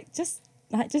just like just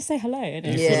say hello. Do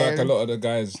innit? you Yeah. feel like a lot of the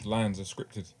guys' lines are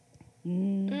scripted?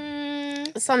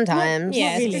 Sometimes.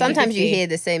 Yeah, really. Sometimes you 50-50. hear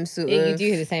the same sort Yeah, you of do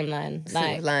hear the same line. sort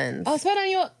Like, of lines. oh, swear down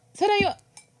your.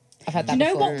 I've had that Do you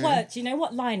know before. what word? Do you know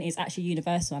what line is actually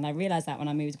universal? And I realised that when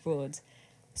I moved abroad.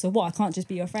 So what? I can't just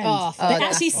be your friend. Oh, they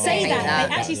that's- actually I say hate that. that.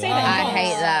 They actually say I that. in hate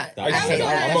class. that. That I is hate young.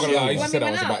 that. I'm not gonna lie, I used to When say we that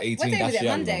I was went about out. 18. What day was That's it?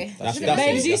 young, Monday. man. That's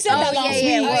Babes, you said Oh, that yeah, last yeah,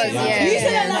 week. it was, yeah. You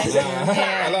said that Yeah. last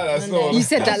I like that still. You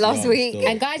said that last week. Still.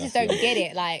 And guys just don't get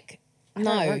it. Like, no,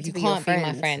 want to you be your can't be my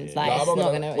friend. friends. Yeah. Like, Like, it's I'm not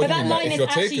not gonna. gonna- But that Like, line if is you're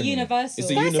actually taking- universal.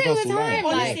 It's a Guys say it all the universal line. time.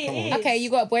 Like, Honestly, it is. okay, you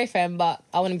got a boyfriend, but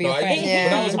I want to be your No, friend. Yeah.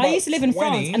 when I was I about used to live in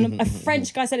 20, France, and a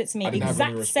French guy said it to me, I didn't have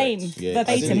any exact same respect. Yeah,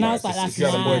 verbatim. I And I didn't was like, If that's you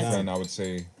had a mad. boyfriend, I would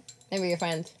say, Maybe your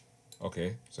friend.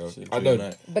 okay. So Shit, I true, don't.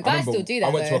 right. But I guys remember still do that, I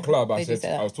went to a though. club. They I do said say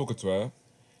that. I was talking to her.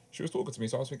 She was talking to me,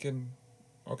 so I was thinking,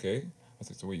 okay. I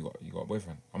said, so what you got a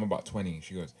boyfriend? I'm about 20.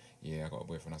 She goes, yeah, I got a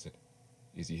boyfriend. I said,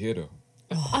 is he here though?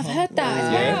 I've heard that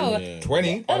as Yeah. well. Yeah.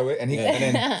 20, by the way, and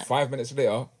then 5 minutes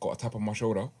later, got a tap on my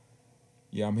shoulder.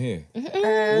 Yeah, I'm here.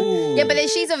 Yeah, but then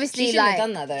she's obviously She shouldn't like have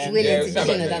done that, though. willing Yeah, to she no, shouldn't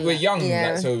but have done we're that. young, Yeah.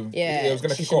 like, so Yeah, it was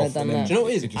gonna she kick shouldn't off. have done And then that. Do you know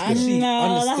what it is? it just I didn't. actually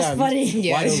No, that's understand funny.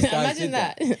 Yeah. why those guys Imagine did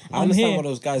that. that. I I'm understand here. why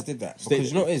those guys did that. Because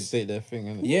you know what it is? State their thing,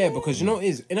 innit? Yeah, because you know what it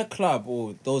is? In a club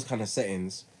or those kind of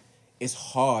settings, it's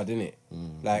hard, isn't it?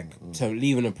 Like to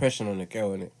leave an impression on a girl,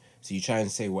 innit? So you try and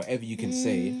say whatever you can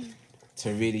say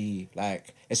to really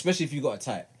like, especially if you got a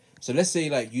type. So let's say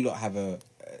like you don't have a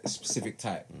specific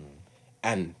type,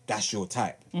 and that's your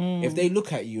type. If they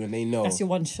look at you and they know, That's your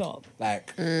one shot.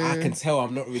 like I can tell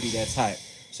I'm not really their type,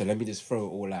 so let me just throw it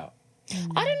all out. I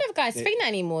don't know if guys think that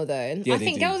anymore, though. I they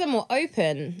think do. girls are more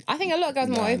open. I think a lot of girls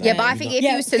are more open. Yeah, but I think if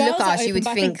Yeah, you was to girls look are at us, you open, would but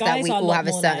I think think that guys we are a all lot have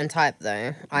a more certain like- type,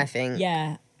 though. I think.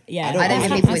 Yeah. I don't think I've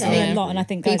people happened to me think- a lot, and I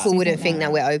think guys People do wouldn't think that.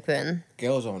 that we're open.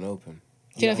 Girls aren't open.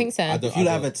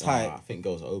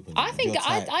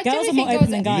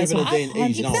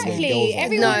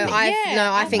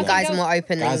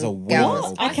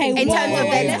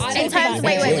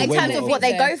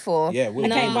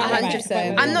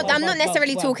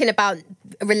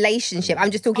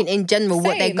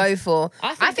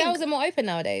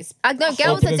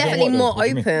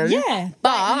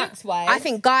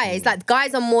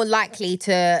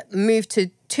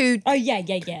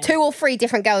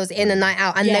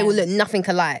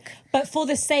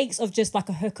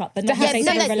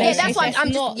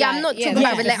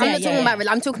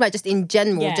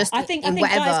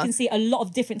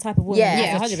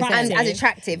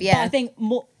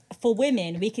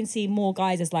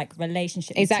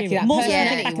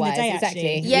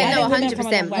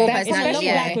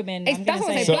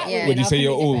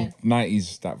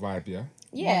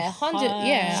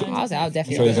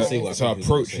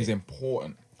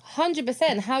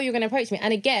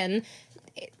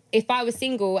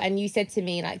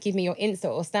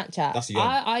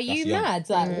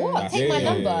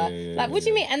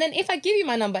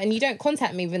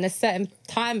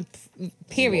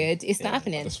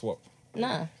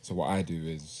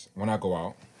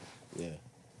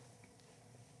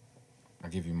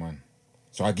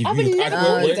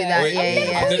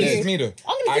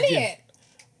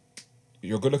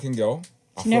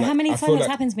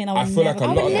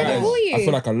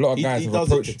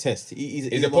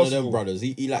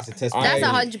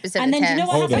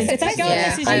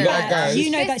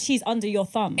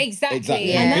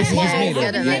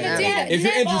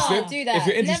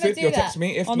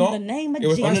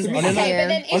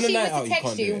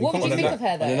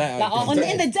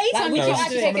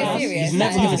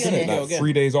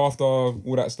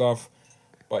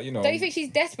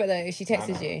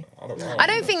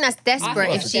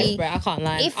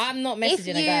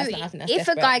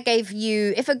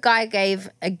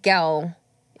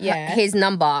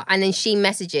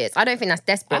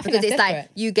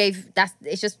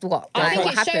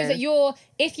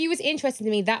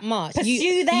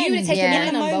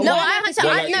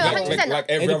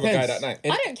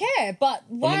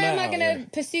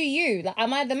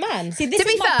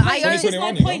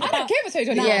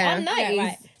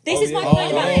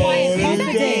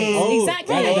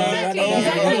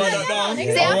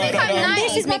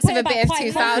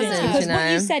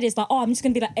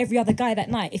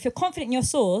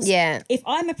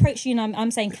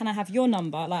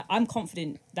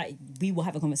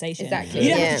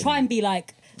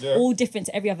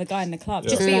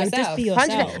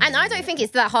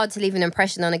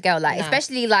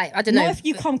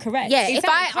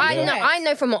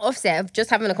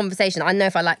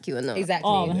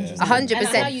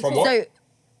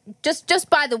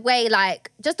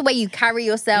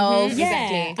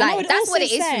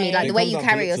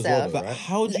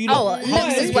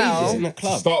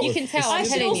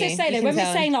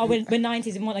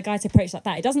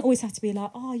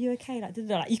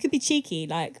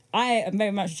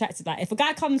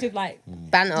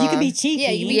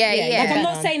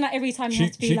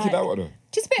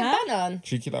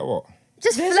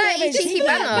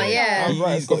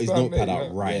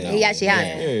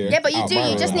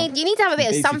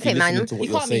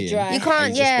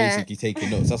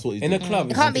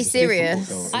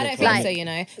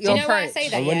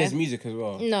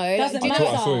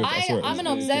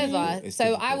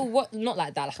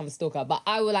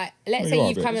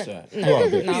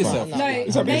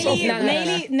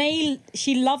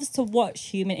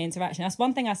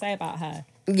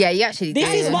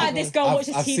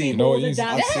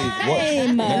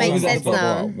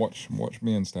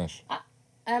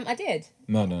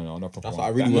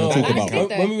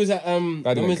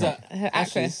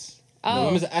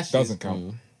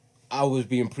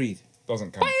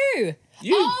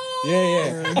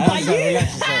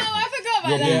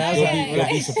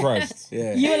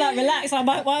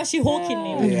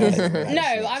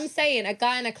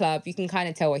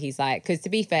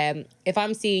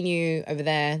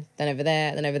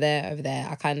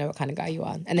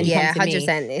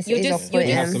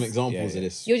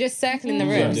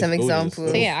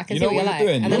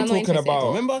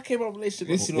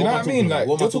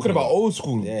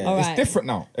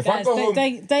 now. If I Guys, go don't- home,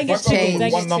 don't if get I go triggered, home don't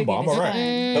with one get number, I'm triggered, alright.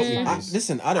 it's Help me, I, please.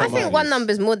 listen, I I don't think mind. one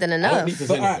number's more than I don't enough. need to But,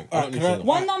 say anything. I don't need to say alright, anything.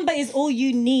 One number is all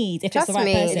you need if Trust it's the right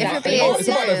me, person. if you're No, being- it's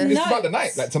about the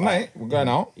Notes. night. Like tonight, we're going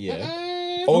out.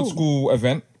 Yeah. Old school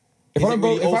event. If Is I it don't go,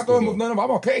 really if old I go school home with though? no number,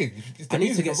 I'm okay. It's the I need to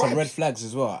music get and some vibes. red flags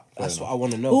as well. That's what I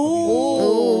want to know.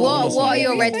 Ooh, what are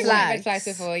your We've red spoken about flags? red flags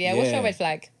before. Yeah. What's your Yeah. red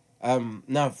flag?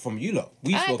 Now from you lot,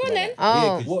 we Alright, spoke go on about then. that.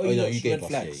 Oh. What are no, your you gave red us,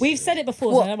 flags? We've said it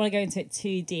before, What? so I don't want to go into it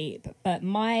too deep. But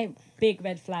my big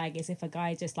red flag is if a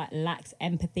guy just like lacks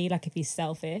empathy, like if he's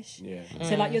selfish. Yeah.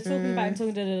 So like you're talking about him,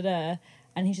 talking da da da,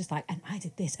 and he's just like, and I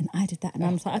did this and I did that, and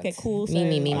I'm just like, okay, cool. So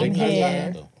Me, I I'm think guys here. like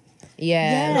that, though.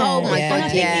 Yeah. Oh my And God, I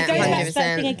think yeah, it goes back to that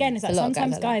 100%. thing again. Is that It's a lot of guys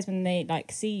sometimes like that. guys, when they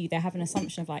like see you, they have an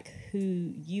assumption of like who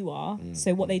you are.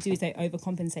 So what they do is they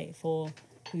overcompensate for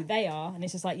who they are, and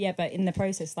it's just like, yeah, but in the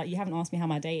process, like you haven't asked me how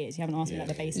my day is. You haven't asked me like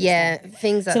the basics. Yeah,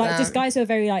 things like So like that. just guys who are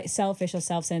very like selfish or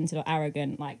self-centered or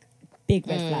arrogant, like big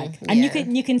red flag, and yeah.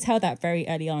 you can tell that very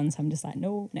early on. So I'm just like,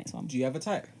 no, next one. Do you have a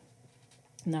type?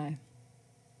 No.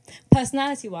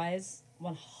 Personality wise,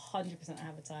 100% I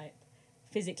have a type.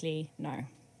 Physically, no.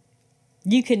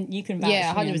 You can vouch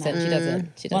Yeah, for me on 100%. that. She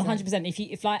doesn't. She doesn't.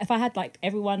 100%. If I had like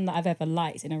everyone that I've ever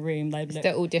liked in a room, they'd look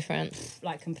They're all different.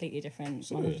 like completely different.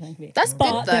 100%. That's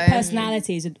But good their though.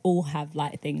 personalities would all have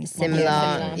like things Similar,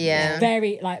 Similar. yeah.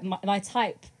 Very like my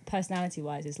type personality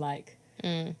wise is like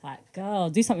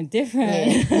girl, do something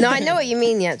different. Yeah. No, I know what you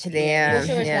mean. Actually, yeah. What's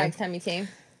your red yeah. flags? Tell me too.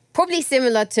 Probably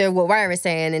similar to what Raya was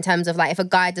saying in terms of like if a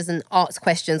guy doesn't ask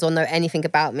questions or know anything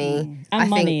about me, And I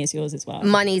money think is yours as well.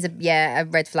 money's a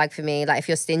red flag for me. Like if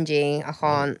you're stingy, I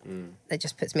can't. It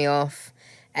just puts me off.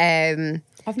 I've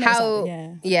noticed How?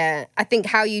 that, Yeah, I think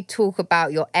how you talk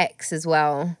about your ex as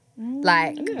well.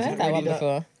 Like I've heard that one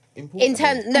before. Important. in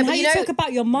terms, no, And but how you you know. talk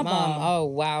about your mother. Oh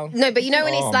wow. No, but you know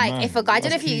when it's Oh, like man. if a guy, I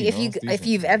don't know That's if key, that's if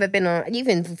you've ever been on,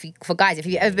 even for guys, if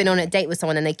you've ever been on a date with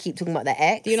someone and they keep talking about their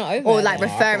ex, Do you not over or it? like No, I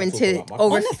can't referring talk to about my or ex.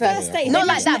 On the refer, first date, not they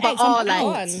like that, mention but ex, I'm like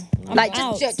out. I'm like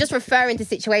out. just referring to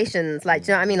situations, like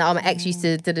do you know what I mean? Like oh, my ex used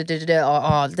to da da da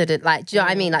da or da da like do you know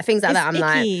what I mean? Like things like It's that. I'm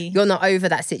like icky. you're not over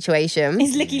that situation.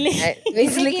 It's licky licky.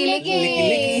 It's licky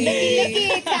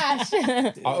licky. Tash.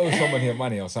 I owe someone here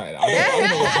money or something.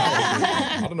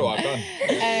 I don't know what I've done.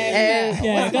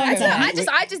 Yeah, go on,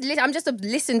 Sam. I'm just a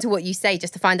listen to what you say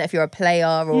just to find out if you're a player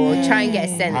or try and get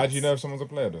a sense. How do you know if someone's a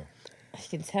player though?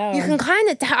 You can tell. You can kind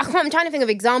of. I'm trying to think of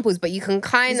examples, but you can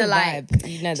kind It's a of like. vibe.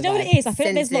 You know the Do you know what vibe. it is? I feel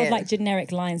like there's a lot of Sense like it.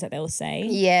 generic lines that they'll say.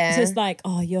 Yeah. So it's like,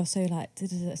 oh, you're so like, da,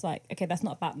 da, da. It's like, okay, that's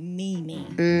not about me.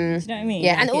 Do you know what I mean?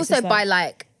 Yeah, Like, and it's also just by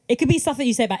like, it could be stuff that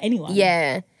you say about anyone.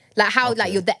 yeah, like how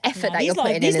like you're the effort Nah, that these you're lot-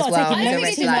 putting in these as lot well. taking is a notes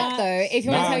red too flag. much. Though, if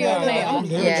you want to tell your player. I'm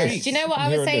hearing Yeah. this. Do you know what I I'm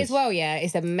would hearing say this. as well? Yeah,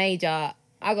 it's a major.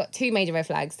 I got two major red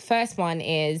flags. The first one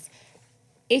is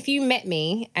if you met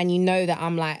me and you know that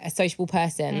I'm like a sociable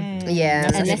person, Yeah,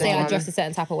 and that's let's a say good I one. dress a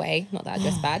certain type of way, not that I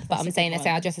dress bad, but I'm saying let's say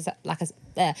I dress like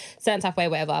a certain type of way,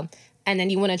 whatever, and then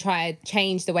you want to try to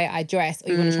change the way I dress,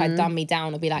 or you want to try to dumb me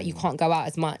down, or be like you can't go out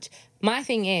as much. My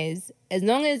thing is, as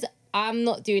long as I'm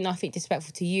not doing nothing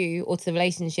disrespectful to you or to the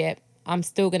relationship, I'm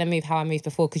still going to move how I moved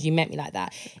before because you met me like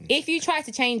that. If you try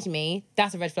to change me,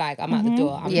 that's a red flag. I'm out the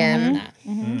door. I'm Yeah. not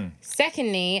having that.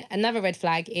 Secondly, another red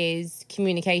flag is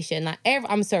communication. Like,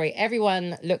 I'm sorry,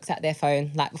 everyone looks at their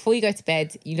phone. Like, before you go to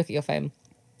bed, you look at your phone.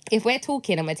 If we're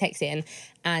talking and we're texting,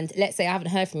 and let's say I haven't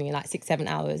heard from you in like 6-7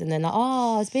 hours, and then like,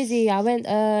 oh, I was busy. I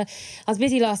was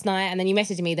busy last night, and then you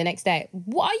messaged me the next day.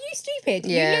 What are you stupid?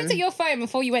 Yeah. You looked at your phone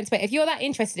before you went to bed. If you're that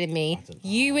interested in me,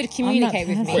 you would communicate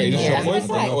with me. Wait, is this Yeah. your That's boyfriend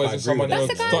like- or is it someone That's you're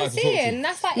the guy I'm starting to talk seeing. to?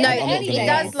 That's like No, any it day.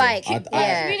 does like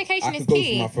communication I is could go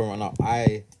key. through my phone right now.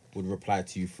 I would reply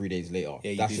to you 3 days later.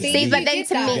 Yeah, you That's do just that. See, me. but You then did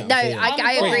to that. me, Yeah, no, I'm saying.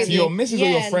 I agree Wait, with to your you. missus or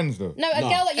your friends though? No, a No.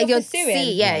 girl that If you're you're pursuing. see, yeah,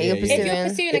 you're yeah, yeah. If pursuing. you're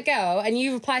pursuing a girl and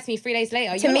you reply to me 3 days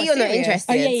later, To me, you're not serious.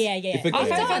 interested. Oh yeah. If it- I'm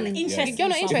Yeah. done. Interested You're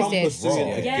not in If I'm interested. pursuing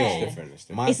Yeah, a Yeah. girl, it's different. It's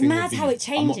different. my It's thing would mad be, how it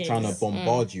I'm not trying changes. to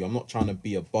bombard you. I'm not trying to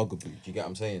be a bugaboo. Do you get what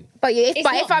I'm saying? But if It's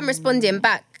not- I'm responding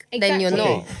back, then you're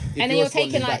Exactly. not. If And then you're you're taking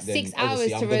responding like back, then 6 hours obviously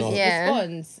to I'm gonna- Yeah.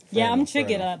 respond. Yeah, I'm enough, fair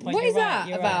triggered at enough. that point. What You're is right, that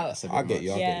you're about? right. That's a bit I get you.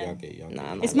 much. I Yeah. get you. I get you. I get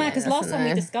Nah, you. It's mad because that's last time we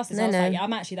no. discussed this, No, I was no. like, yeah,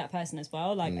 I'm actually that person as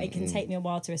well. Like, it can take me a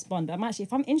while to respond. But I'm actually,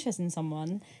 if I'm interested in someone,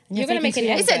 and You're gonna taking make an too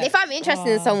effort. long- Listen, if I'm interested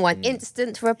in someone,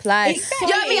 instant reply. It's You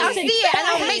know what I mean? I so see it and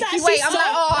I'll easy. make I you have to wait. I'm like,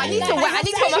 actually oh, I need to stop. wait. I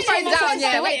need to put my I phone have to down. Yeah,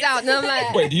 actually wait down. And I'm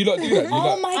like, Wait, do you lot do that? Do you Oh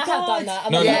lot- my I have done god.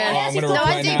 that. No, Yeah. I'm gonna No, I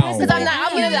reply do, now. because I'm like,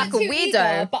 I'm gonna be like a too weirdo.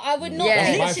 either, but I would not. Yeah.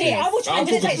 literally, Literally, I will try I'm and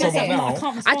talking to take someone myself. now. I can't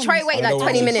I respond. try wait I like don't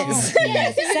 20 know what minutes.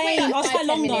 Yeah, so you Same. wait like I'll try 5-10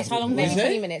 longer, minutes, try longer. maybe What you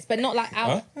 20 say? minutes, but not like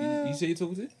out. You say you're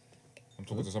talking to? I'm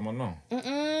talking to someone now. What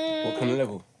kind of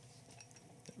level?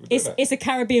 We do It's that. it's a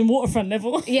Caribbean waterfront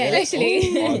level. Yeah, literally.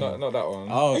 Oh, not that one.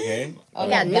 Oh, okay. Oh,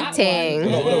 Yeah, that knitting.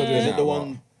 one. No, we're not doing Is it that the one?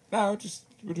 one? No,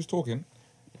 we're just talking.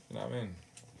 You know what I mean?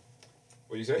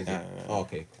 What you say? Oh,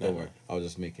 okay, don't worry. I was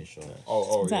just making sure.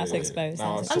 Oh, That's yeah. exposed.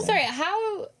 No, That's I I'm saw-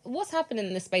 sorry. What's happening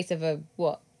in the space of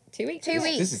what? 2 weeks? 2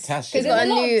 weeks. This is Tash. He's you know. got a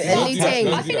new Yeah, thing.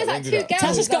 I think there's like 2 girls.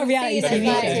 Tash has got a reality that I'm TV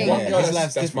seeing thing. that's There's one like- girl His that's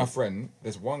life's my different. friend.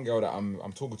 There's one girl that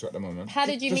I'm talking to at the moment. How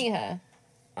did you Just- meet her?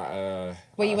 At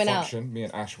Where you a went out? function. Me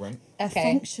and Ash went.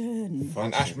 Okay. Function.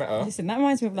 And Ash met her. Listen, that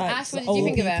reminds me of like. Ash, what did old you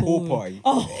think of it? people. Pool party.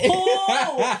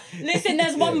 Oh, listen,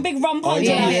 there's one big rum punch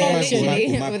Yeah, in our function.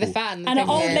 literally. Michael. With a fan. And an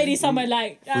old Yeah. lady somewhere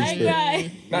like, spirit.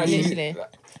 right. Nah, Literally.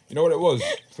 you know what it was?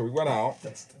 So we went out.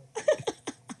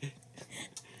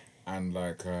 And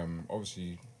like,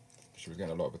 obviously, she was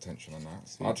getting a lot of attention on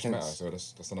that. I just met her, so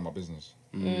that's none of my business.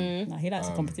 No, he likes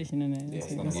a competition, innit? yeah,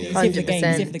 That's- yeah. that's- see if the game,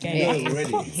 100%. see if the game. Yeah. I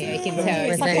can't Yeah, say you can it.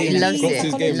 tell. It's like He a loves league. it.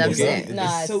 It's like He a loves league. it.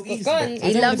 Nah, so easy. go on. He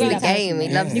don't loves do the that game. He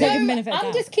personally. loves You gotta it. give him benefit of I'm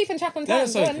doubt. just keeping track on No, time.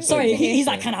 sorry, Go on. Sorry, he's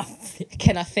like, can I?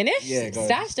 Can I finish? Yeah, go on.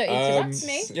 Stash, don't interrupt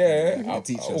me. Yeah, I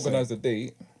Teacher, so- organised a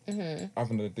date. I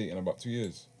haven't had a date in about 2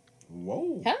 years.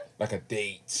 Whoa. Huh? Like a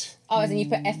date. Oh, as in you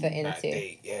put effort Like a into.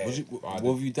 date, yeah. What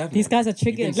have you done? These guys are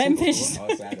triggered. Let him finish.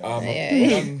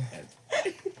 Yeah.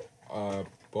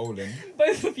 Bowling,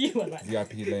 Both of you are like.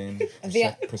 VIP lane,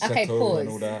 Prosecco Okay, and all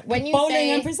pause. that. When you Bowling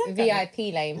say and Prosecco? VIP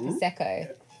lane, Prosecco,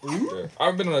 Yeah. I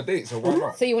haven't been on a date, so why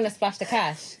not? so you want to splash the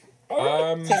cash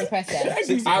Um, to impress them?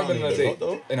 I haven't been on a date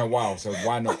though. in a while, so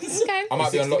why not? Okay. I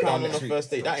might be on £60 lockdown on the next week.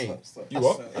 first date. That ain't. You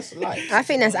what? That's light. I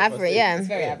think that's average, yeah. It's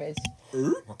very average.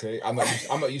 Okay, I'm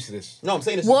not used to this. No, I'm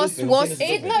saying it's What's- a good thing. what's- I'm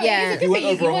saying it's a good No, thing. Yeah. it's a If good you went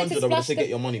thing. over You want to 100, I would splash say the get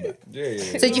your money back. Yeah.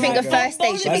 So do you think the first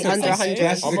date should be under 100?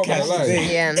 Cash I'm the not cash gonna lie.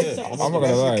 today. Yeah. I'm not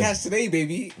gonna lie. Cash today,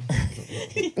 baby.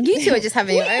 You two are just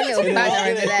having your own little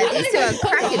banner over there. These two are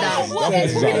cracking up.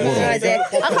 This is out of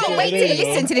order. I can't wait to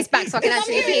listen to this back so I can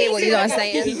actually hear what you are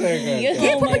saying.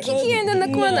 You're proper kicking in the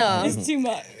corner. It's too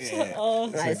much. Oh,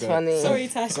 That's funny. sorry,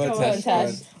 Tash. Go Go on, on. Tash. Go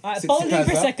on. Alright, £60 bowling back.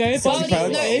 Prosecco. Bowling,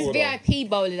 Bowling. no, it's VIP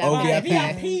bowling. Oh, right?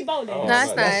 VIP. VIP bowling.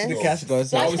 That's That's nice. The cash goes.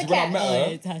 So That's obviously the when I cat. met Oh,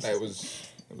 her, yeah, Tash. like, it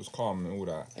was calm and all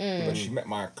that. But she met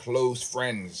my close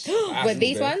friends. With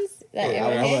these ones? That Yeah,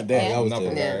 over I here? went there. Yeah. I was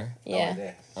Another there. guy. Yeah.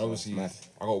 And obviously, Mad.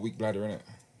 I got a weak bladder in it,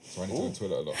 so I need to go to the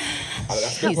toilet a lot.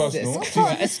 That's a bit personal.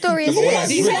 What story is No, but when I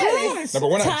this? drink, no, but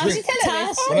when I Tash, drink,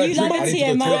 Tash, When I you drink, love I a need to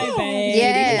go to the TMI, toilet. babe.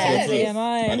 Yeah. I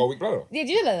TMI. got a weak bladder. Did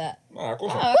you know that? Nah, of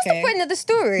course Oh, not. What's the okay. point of the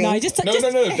story? No, just No,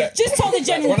 no. just tell the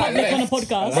general When I public on a left-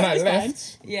 podcast. When I It's fine.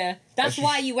 left, Yeah. That's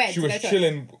why you went. she to was go to-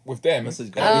 chilling with them. This is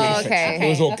It good. Oh, was- okay. It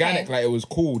was Okay, organic, okay. like it was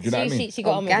cool. Do you know what I mean? She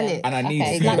got on with Organic. them. And I need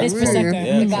Okay. feedback Like this from Prosecco.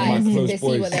 Yeah. The my guys close to see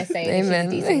boys. what they're saying. She's a Amen.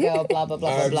 decent girl, blah, blah,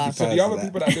 blah, blah, blah. So the other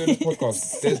people that are doing this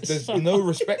podcast, there's no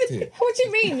respect here. What do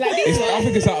you mean? Like these I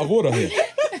think it's out of order here.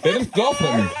 They're just laughing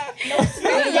at me.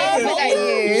 They're laughing at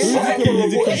you. I think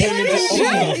people are complaining to us.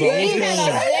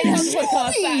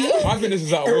 podcast. I think this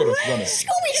is out of order, to be honest.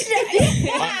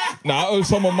 Nah, I owe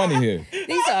someone money here.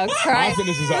 These are I crazy. think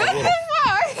this is out What of the order.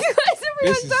 fuck?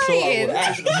 This is so out of dying. order.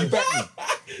 Ash, you back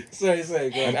me. Sorry, go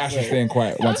And on. Ash is staying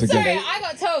quiet I'm once sorry, again. I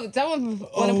got told someone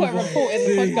want to put a report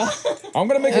in the podcast. I'm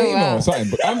going to make an Oh, email wow. or something,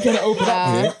 but I'm trying to open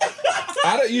up here.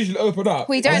 I don't usually open up.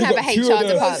 We don't And have a got two HR of the-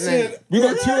 department. We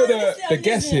got two of the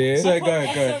guests here. Sorry, go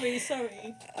ahead. Sorry.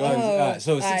 Go on. Alright,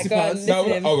 so Alright, £60. go on. No,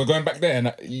 Listen. we're going back there.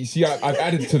 And you see, I've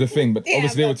added to the thing, but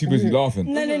obviously they were too busy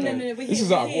laughing. No. We're This here,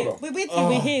 is out of we're here. order. We're with you.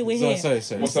 We're here. We're here. Sorry.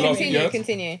 What's the last thing you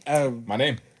Continue, heard? continue. My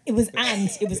name. It was and.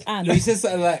 It was and. No, you said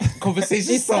something like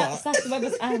conversation start. That's the word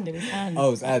was and. It was and.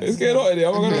 Oh, it's ads. It's getting hot in here.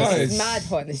 I'm not going to lie. It's mad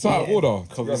hot this It's out of year. order.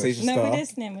 Conversation No, start.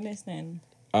 we're listening.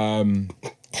 Um,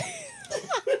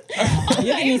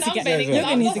 You're gonna need to get. I'm You're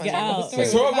gonna need to not get trying out. to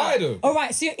so am I though. All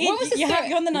right, so What was the you're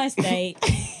story? on the nice date.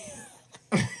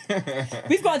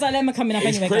 We've got a dilemma coming up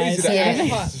It's anyway, crazy guys. that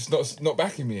Yeah. Ash is just not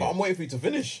backing me. But I'm waiting for you to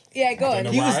finish. Yeah, go on.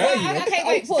 know why I am. Okay,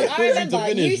 wait, pause. I remember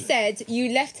finish. you said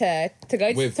you left her to go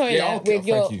to the With- toilet yeah, okay, with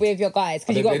your thank you. guys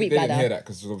because They you got a didn't weak hear bladder. that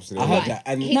because obviously I they heard weren't. that.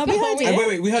 And No, we heard and it.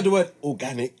 wait, we heard the word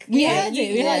organic. We Yeah, heard it.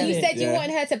 We you heard you it. said you Yeah.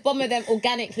 wanted her to bomber them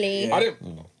organically, I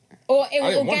didn't. or it I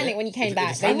was didn't want organic it. when you came It back.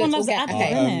 just They Everyone looked loves organic.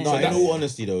 apple, Okay, innit? No, So in that- all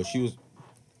honesty though, she was.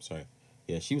 Sorry.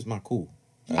 Yeah, she was my cool.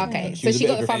 okay. She So was a she bit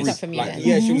got of a a thumbs freak. up from you Like, then.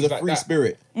 Yeah, she was a Like free that.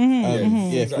 spirit.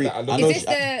 Yeah, free. Like that. I know Is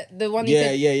this she- the one you Yeah,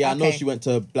 said? yeah. I know Okay. she went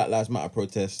to Black Lives Matter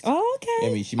protest. Oh, okay.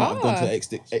 I mean, she might have gone to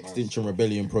Ah. Extinction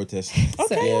Rebellion protest.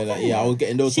 Okay. Yeah, I was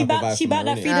getting those She type of back. vibes She from back her,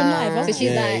 that innit? freedom life. So wasn't she's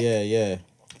she? Yeah, like, yeah.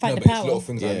 Fight No, the but it's power. little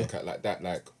things I Yeah. look at like that.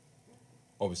 Like,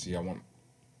 obviously, I want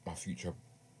my future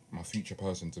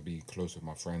person to be close with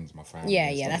my friends, my family. Yeah,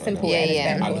 and yeah, stuff that's like important. Yeah, That's yeah. very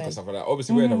That. I look at important. stuff like that.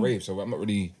 Obviously, we're in a rave, so I'm not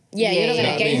really. Yeah, you're not Yeah,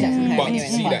 gonna yeah. gauge that from her But to anyway.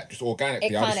 see that just organically,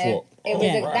 It I just kind of thought, it was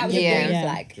Yeah. that was a Yeah. green Yeah.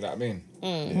 flag. do you know what I mean?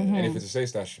 Mm-hmm. And if it's a say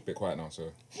stash, a bit quiet now, so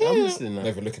I'm listening now.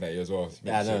 never looking at you as well.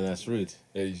 Yeah, no, that's rude.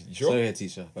 Yeah, you sure? Sorry, here,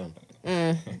 teacher. Go on.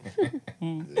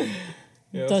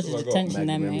 Yeah, that's Dodged all I got. attention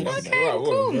then, Maggie mate. Memories. Okay, Right,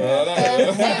 cool.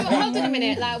 well, So hold on a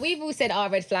minute. Like we've all said our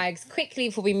red flags. Quickly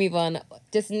before we move on,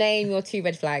 just name your 2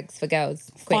 red flags for girls.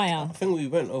 Quick. Fire. I think we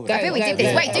went over Go. I think we did Go.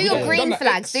 this. Wait, do your Yeah. green Done that.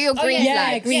 flags. Do your green yeah, Yeah,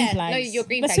 flags. green Yeah, flags. no, your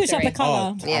green Let's flags, switch up the sorry.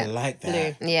 colour. Oh, Yeah. I like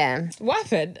that. Blue. Yeah. What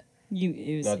happened?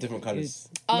 No, different colours.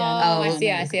 Oh,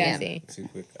 Yeah, I see. Yeah. Too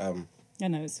quick. Yeah,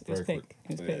 no, it was Very quick.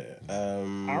 It was quick.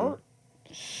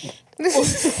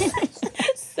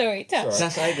 Sorry, Tash.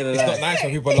 That's I ain't gonna It's not lie. nice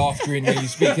when people laugh during when you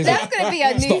speak, is That's it? gonna be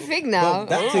a new thing now.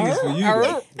 That thing is for you.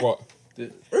 though. What?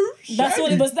 That's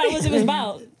what it was. That was what it was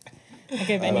about.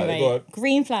 Okay, but Go anyway, on.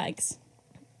 green flags.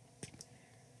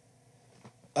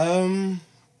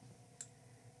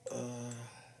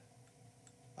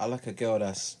 I like a girl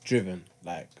that's driven.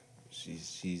 Like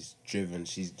she's driven.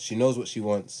 She knows what she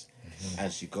wants,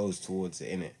 and she goes towards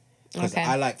it, innit? Because Okay.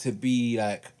 I like to be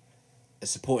like a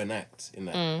supporting act in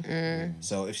that.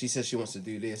 So if she says she wants to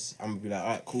do this, I'm gonna be like, all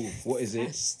right, cool. What is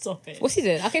it? Stop it. What's he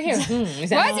doing? I can hear him.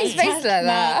 He's Why like, is his face like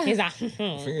that? He's like, The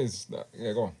thing is, that,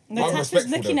 yeah, go on. I'm Natasha's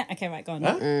respectful looking though. at. Okay, right, go on.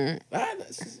 Huh? Ah,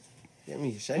 that's just, get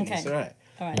me shaking. Okay. It's all right.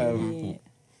 All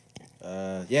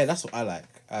right. Yeah, that's what I like.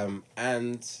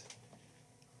 And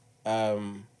a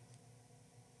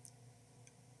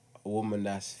woman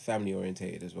that's family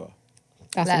orientated as well.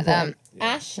 that's Like that. important.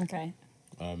 Ash. Okay.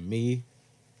 Me,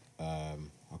 I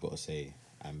gotta say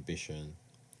ambition,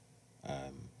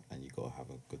 and you gotta have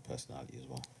a good personality as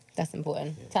well. That's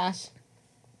important. Tash.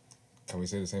 Can we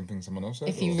say the same thing someone else said?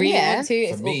 If you or- really Yeah. want to,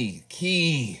 For it's me,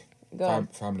 key. Go on.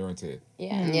 Family oriented.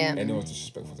 Yeah. Yeah. Anyone's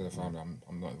disrespectful to the family,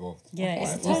 I'm not involved. Yeah, Okay.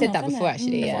 it's You said that turn off, before, innit?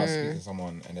 actually. If Yeah. I speak to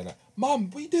someone and they're like, "Mum,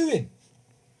 what are you doing?"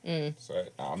 So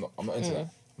I'm not into that.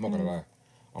 I'm not gonna lie.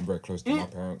 I'm very close to my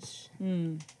parents.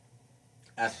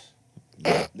 Ash.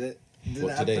 What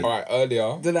today? All right,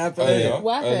 earlier, Did that happen? earlier,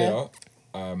 What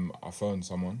happened? I phoned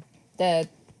someone. The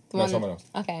No, one. someone else.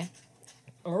 Okay.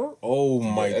 Oh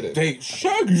my edit. day.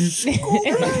 Shaggy.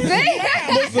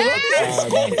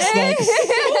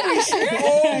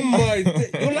 Oh my day.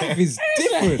 Your life is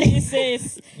different. This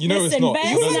is. You know Listen, it's not. babe,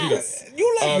 You don't do that's- that.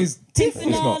 Your life is Tipping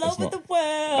It's all not, it's over not. the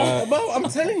world. Bro, I'm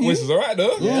telling you. Which is alright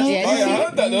though. Yeah, Oh, yeah, I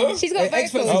heard that though. She's got Hey, vocals.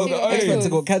 X-Factor- She's got hey, vocals. X-Factor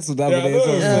got cancelled the Yeah, other I day. know.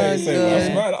 so That's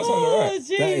it's mad. That sounds alright. Oh, That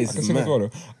is I can sing as mad. well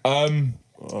though. Oh,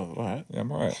 all right. Yeah,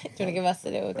 I'm alright. Do you want to give us a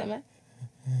little demo?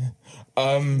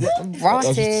 Let's just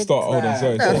Rotted. start. Hold on,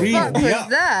 sorry. The sorry. fuck me was up.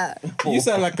 that? You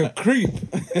sound like a creep.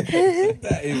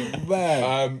 That is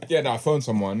mad. Yeah, no, I phoned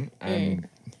someone and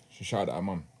she shouted at her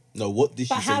mum. No, what did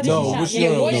she But say? how to did No, she what shout? she-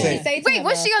 Yeah, no, What did no. she say to Wait, her?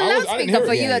 was she on I didn't loudspeaker hear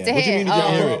for it. you Yeah, lot to yeah. What do you hear? mean you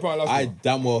didn't hear Oh. it? I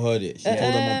damn well heard it. She told her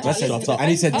mum to That's shut up. and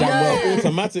he said damn well.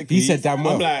 Automatically, He said damn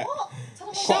well. I'm like,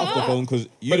 cut off the phone because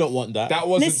you don't want that. That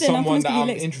wasn't Listen, I'm someone coming that to you I'm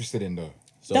next. interested in though.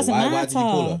 So Doesn't why did you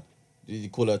call matter. her? Did you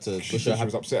call her to She push said her she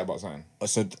was happy? upset about something.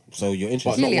 So you're But interested?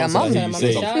 not Clearly, once her I heard mum. you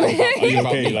say, Mum. are you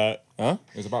okay? Like, Huh?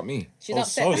 It was about me. She's Oh,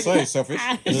 upset. sorry, selfish.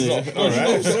 All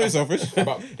right. Sorry, selfish.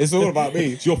 About It's all about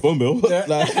me. it's your phone bill.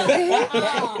 Like,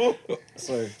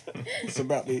 Sorry, it's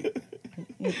about me.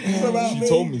 she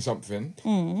told me something,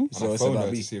 and So I it's phoned about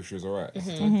her me. to see if she was alright. That's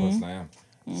the type of person I am.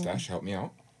 Stash, help me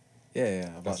out. Yeah, That's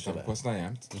about the for type of that. person I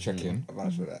am. To check in.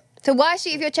 About for that. So why is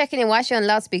she, if you're checking in, why is she on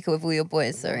loudspeaker with all your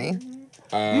boys? Sorry.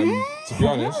 To be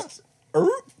honest,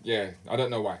 yeah, I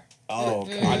don't know why. Oh,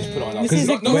 okay. I just put it on. This is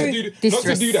Not to do that. Not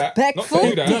to do that. Not to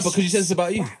do that. No, because you said it's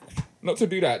about you. Not to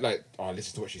do that. Like, oh,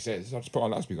 listen to what she says. I just put it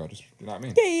on loudspeaker. Just, you know what I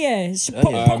mean? Yeah.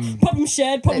 Problem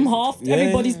shared, problem half. Yeah.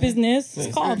 Everybody's business.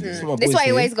 It's calm. That's what my This boys why you say.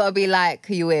 always gotta be like,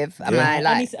 who you with? Am Yeah. I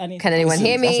like, I need to- can anyone Listen,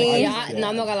 hear that's what I me? Yeah, no,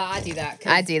 I'm not gonna lie. I do that.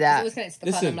 'cause I do that. It's always connected to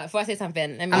the phone. Listen. I'm like, before I say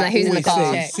something, I'm like, who's in the Always car?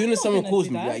 say, Check. as soon as someone I'm calls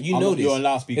gonna me, do like, you know this. you're on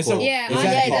loudspeaker. It's a- Yeah, exactly. yeah,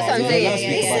 that's what I'm You're on saying.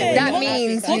 loudspeaker, Yeah, by the yeah, way. That yeah.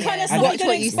 means What kind of you stuff watch you what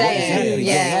gonna you expose? say. Exactly.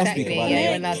 Yeah. Exactly. Yeah, Yeah, Yeah,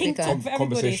 you're not kink speaker. talk for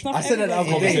everybody. It's not I for said that the other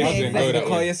everybody. day. Conversation I was in go the that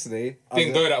car way. yesterday.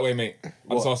 Didn't go that way, mate. I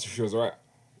just asked if she was alright.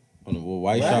 Well,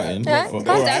 why are you shouting? Huh? For-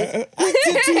 Calm down.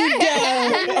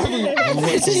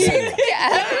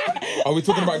 Are we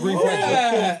talking about green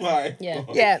flags? Yeah.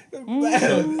 Yeah.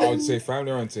 I would say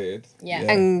family oriented. Yeah.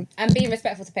 And And being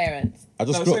respectful to parents. I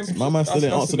just No, got same- my man still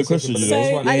didn't that's answer the the question. same- You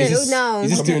So- know, I He's don't just- know.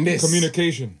 He's just doing this.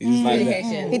 Communication.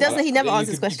 Communication. He doesn't. He never Yeah, you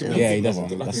answers could- questions. Yeah, he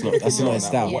doesn't. That's not his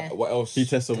style. What else? He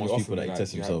tests so can much you people offer that he me?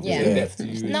 tests Like, himself. you have- Yeah. in depth to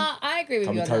you. No, I agree with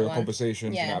Can you we on carry that a one.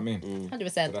 conversation? Yeah. You know what I mean?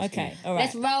 100%. That's Okay, key. all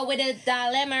Let's right. roll with a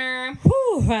dilemma.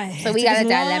 Whew, right. So we Took got us a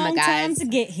dilemma, long guys. time to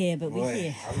get here, but we're Boy.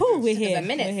 here. Whew, we're here. a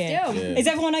minute We're here. still. Yeah. Is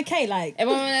everyone okay? Like,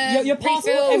 Everyone wanna your passport,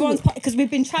 refill? everyone's, because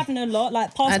we've been traveling a lot,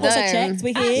 like, passports are don't. checked, we're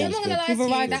Actually, here. I'm not gonna lie We've to you.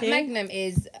 arrived That here. Magnum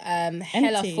is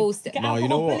hella Empty. full still. Get No, you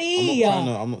know alcohol, what? please.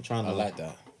 I'm not trying to. I like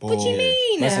that. What do you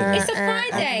mean? Listen. It's a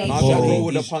Friday. No, I Oh, just roll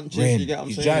with the he's punches. Ren. You get what I'm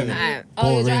He's saying? driving. Alright.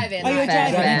 Oh, you're driving. Oh, you're Right.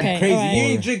 driving. Okay, Crazy. all right. You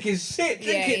ain't drinking shit. Drink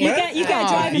Yeah, it, yeah. man. You get a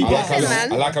driving I like, Listen, how we,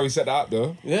 man. I like how we set that up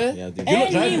though. Yeah. Yeah, dude. You're not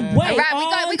driving. Anyway, Right, we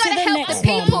got on to the help next the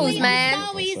one. peoples,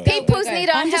 man. Peoples need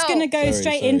our I'm just gonna help. go Sorry,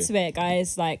 straight sorry. into it,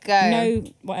 guys. Like, Go. no,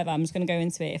 whatever. I'm just gonna go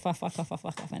into it. If I fuck off, I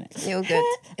fuck off, innit? You're good.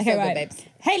 Okay, So good, right. babes.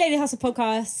 Hey, Lady Hustle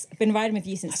Podcast. Been riding with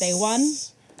you since day one.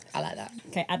 I like that.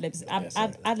 Okay, ad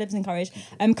libs encouraged.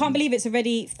 Can't believe it's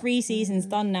already 3 seasons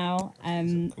done now.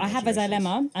 I have a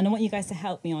dilemma, and I want you guys to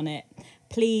help me on it.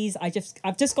 Please,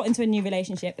 I've just got into a new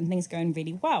relationship, and things are going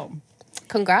really well.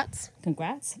 Congrats.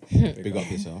 Congrats. Big up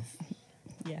yourself.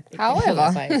 Yeah. However.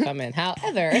 That's like it's coming.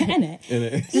 However,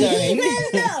 Innit? Even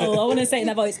though, I want to say it in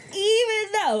that voice,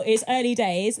 even though it's early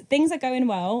days, things are going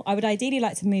well, I would ideally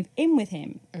like to move in with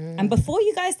him. And before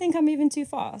you guys think I'm moving too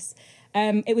fast,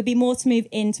 it would be more to move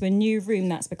into a new room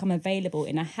that's become available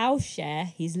in a house share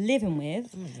he's living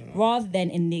with, rather than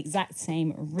in the exact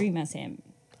same room as him.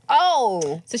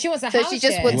 Oh. so she wants a So house she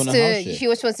just share. wants You want a house to. share? She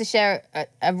just wants to share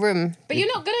a room. But you're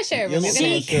not gonna share a You're room. not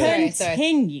You're She gonna sorry.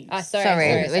 continues.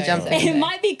 Sorry, we jumped in. It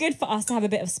might be good for us to have a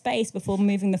bit of space before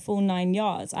moving the full 9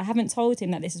 yards. I haven't told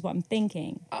him that this is what I'm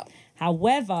thinking.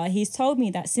 However, he's told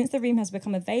me that since the room has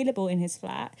become available in his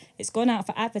flat, it's gone out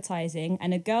for advertising,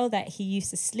 and a girl that he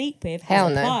used to sleep with has Hell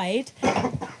no. applied.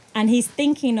 And he's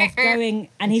thinking of going,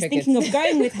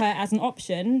 Triggered. with her as an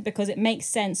option because it makes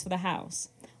sense for the house.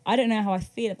 I don't know how I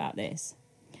feel about this.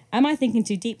 Am I thinking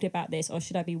too deeply about this, or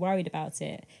should I be worried about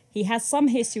it? He has some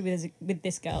history with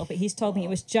this girl, but he's told me it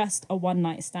was just a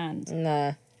one-night stand.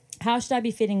 Nah. How should I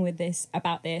be feeling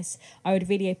about this? I would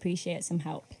really appreciate some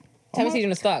help. Tell me if you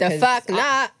want to start. The 'cause fuck I-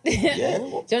 not. Do you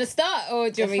want to start or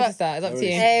do you want me to start? It's up to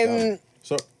you.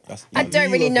 So I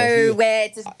don't really know where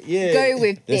to go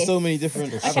with There's this. so many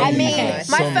different. I mean, Okay. my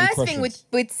So many first thing questions.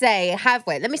 would say,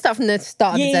 let me start from the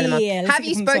start of the dilemma. Let's Have take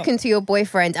you it from the spoken top. to your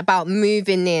boyfriend about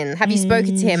moving in? Have you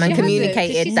spoken to him and She hasn't, 'cause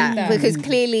communicated she that? said that. Because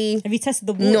clearly Have you tested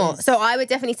the waters? not. So I would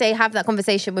definitely say have that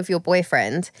conversation with your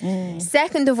boyfriend.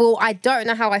 Second of all, I don't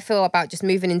know how I feel about just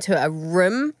moving into a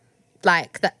room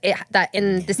like that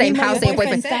in the same Meanwhile, house your that your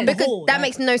boyfriend's boyfriend, down the because hall, that like-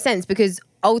 makes no sense, because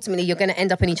ultimately you're going to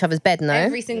end up in each other's bed, no?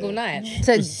 Every single night.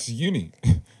 So It's uni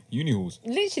halls.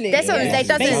 Literally. that's what I'm saying.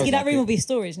 Doesn't Basically, that room will be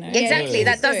storage now. exactly Yeah,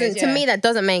 that doesn't to yeah. me that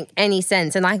doesn't make any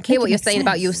sense. And I hear what you're makes saying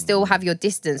about sense. you'll still have your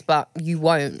distance, but you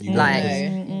won't. like No, you're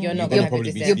not You're gonna gonna have probably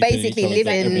it be this You're day. sleeping in each basically other's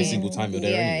bed every living- single time you're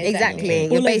there. Yeah, anyway. exactly. You know what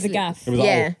I'm All You're over the basically gaff. saying? It was like,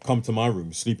 yeah. oh, come to my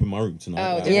room, sleep in my room tonight.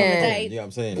 Oh, Like, just Yeah. on a date. You know what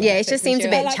I'm saying? Yeah, it just seems a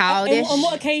bit Like, childish. on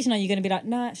what occasion are you going to be like,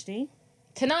 no, actually?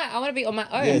 Tonight, I want to be on my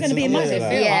own. Yeah, I'm gonna be in my yeah, room.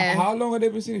 like- Yeah. How long have they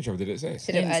been seeing each other? Did it say?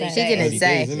 Should have Didn't early say. She didn't days.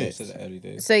 say. isn't it? It's the early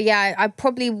days. So yeah, I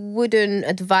probably wouldn't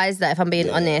advise that if I'm being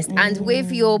honest. And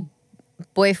with your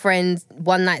boyfriend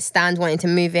one night stand wanting to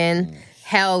move in,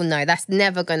 hell no, that's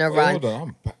never gonna Wait, run. hold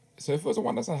on. So if it was a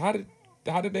one night stand,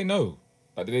 how did they know?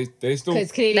 Like, did they still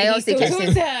Because clearly They he obviously still kissing.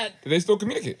 talks to her. did they still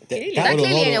communicate? Clearly. That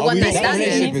clearly ain't a Are we one night not- stand.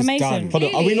 Relationship Hold on, are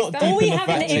we Clearly not it's deep done. All in we the have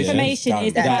in fact the here? information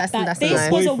is That's- that that's this no.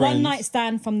 was a Boyfriends- one night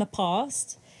stand from the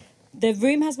past. The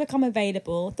room has become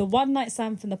available. The one night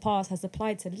stand from the past has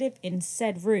applied to live in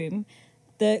said room.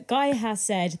 The guy has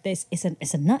said this. It's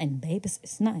a nothing, babe.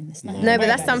 It's nothing. It's nothing. No, but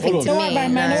that's something Hold to on. Don't worry me. about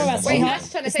it, man. Don't worry No. about it, Wait, sweetheart.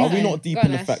 Ash trying to say Are we something. not deep Go in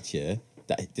on, the Ash. fact here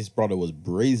that this brother was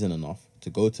brazen enough to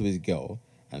go to his girl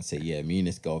and say, yeah, me and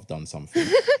this girl have done something.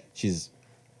 She's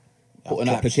put an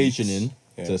clap application cheeks. in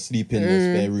Yeah. to sleep in the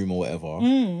spare room or whatever,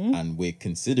 and we're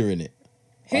considering it.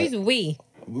 Who's we?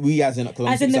 We as in,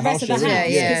 As in the rest of the house. Yeah,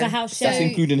 yeah. It's a house That's share.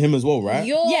 including him as well, right?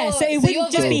 Yeah, so it wouldn't you're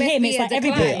just be gonna him, be it's a like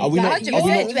decline. everybody. Are we not? Like, Are we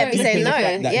you're not very deep in saying the no,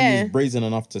 fact that yeah. he's brazen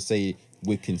enough to say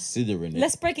we're considering it?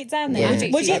 Let's break it down Yeah.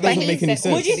 then. What do you That doesn't think? make any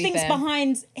sense. What do you To be think's fair.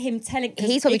 behind him telling? 'Cause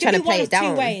He's probably it could trying be to play one it of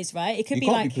down. two ways, right? It could You be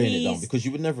can't like be playing it down he's. because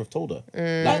you would never have told her like What,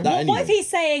 that what if anyway. he's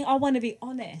saying, "I want to be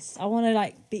honest. I want to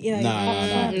like be, you know."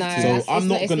 Nah. No, So that's- I'm it's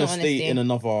not it's gonna not stay honesty. in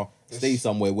another stay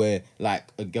somewhere where like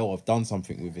a girl I've done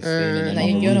something with is staying in No, another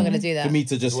you're room not gonna do that. for me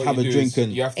to just What have you a do drink is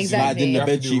and you have to slide in You the have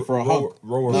to bed do sheet for a roll- hug.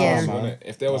 roll Nah, around, man. innit?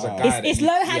 If there was a Nah. guy, that It's you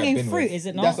low had hanging been fruit, with- is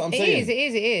it not? That's what I'm It saying. is.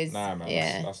 It is. Nah, man,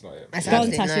 Yeah. that's not it. That's Go on,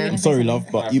 absolutely Tash, no. you're gonna I'm sorry, say love,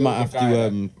 something. but you might have If it was a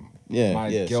to guy yeah, my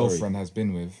yeah. girlfriend Sorry. has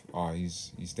been with,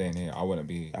 he's staying here. I wouldn't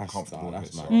be That's- comfortable with that's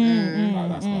it. So. mad. Like,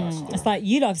 that's not. It's like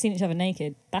you lot have seen each other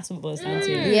naked. That's what it boils down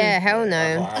to. Yeah, hell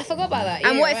no. I forgot about that.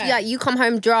 And Yeah, what if right. like you come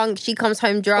home drunk, she comes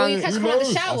home Or drunk? you catch Who her out the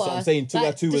knows? shower. That's what I'm saying. Two Like,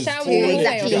 at two the is shower four, all day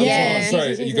exactly, or something. yeah. Sorry,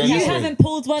 you go You this way. haven't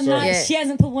pulled one Sorry. night. Yeah. She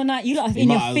hasn't pulled one night. You lot have in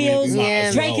might your as well, fields. you might Yeah.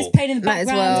 as Drake well. is playing in the Might as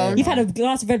background. well. You've had a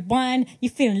glass of red wine.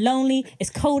 You're feeling lonely. It's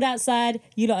cold outside.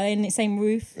 You lot are in the same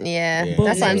roof. Yeah, Yeah.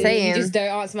 that's what I'm You saying. just don't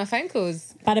answer my phone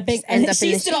calls. Bada bing. end And up in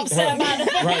the she's still sheets. upset about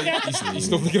it. Right, you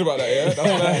still thinking about that, yeah?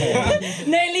 That's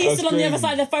Nelly's That's still on the other crazy.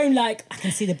 side of the phone, like, I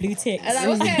can see the blue ticks. And like,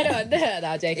 what's going on? No,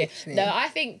 I'm joking. Literally. No, I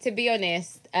think, to be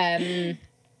honest,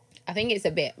 I think it's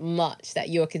a bit much that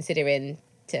you're considering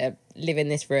to live in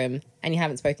this room and you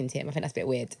haven't spoken to him. I think that's a bit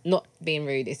weird. Not being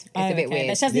rude, it's a bit weird.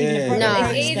 But she hasn't even Yeah. approached No,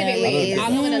 her. It is a bit I don't weird. think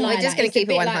I'm not gonna so. lie. We're just like, gonna it's a keep it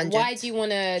bit like, 100. why do you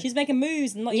want to? She's making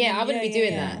moves. Not Yeah, even, I wouldn't be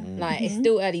doing that. Like, it's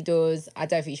still early doors. I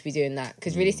don't think you should be doing that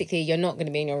because realistically, you're not going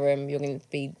to be in your room. You're going to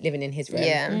be living in his room.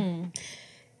 Yeah.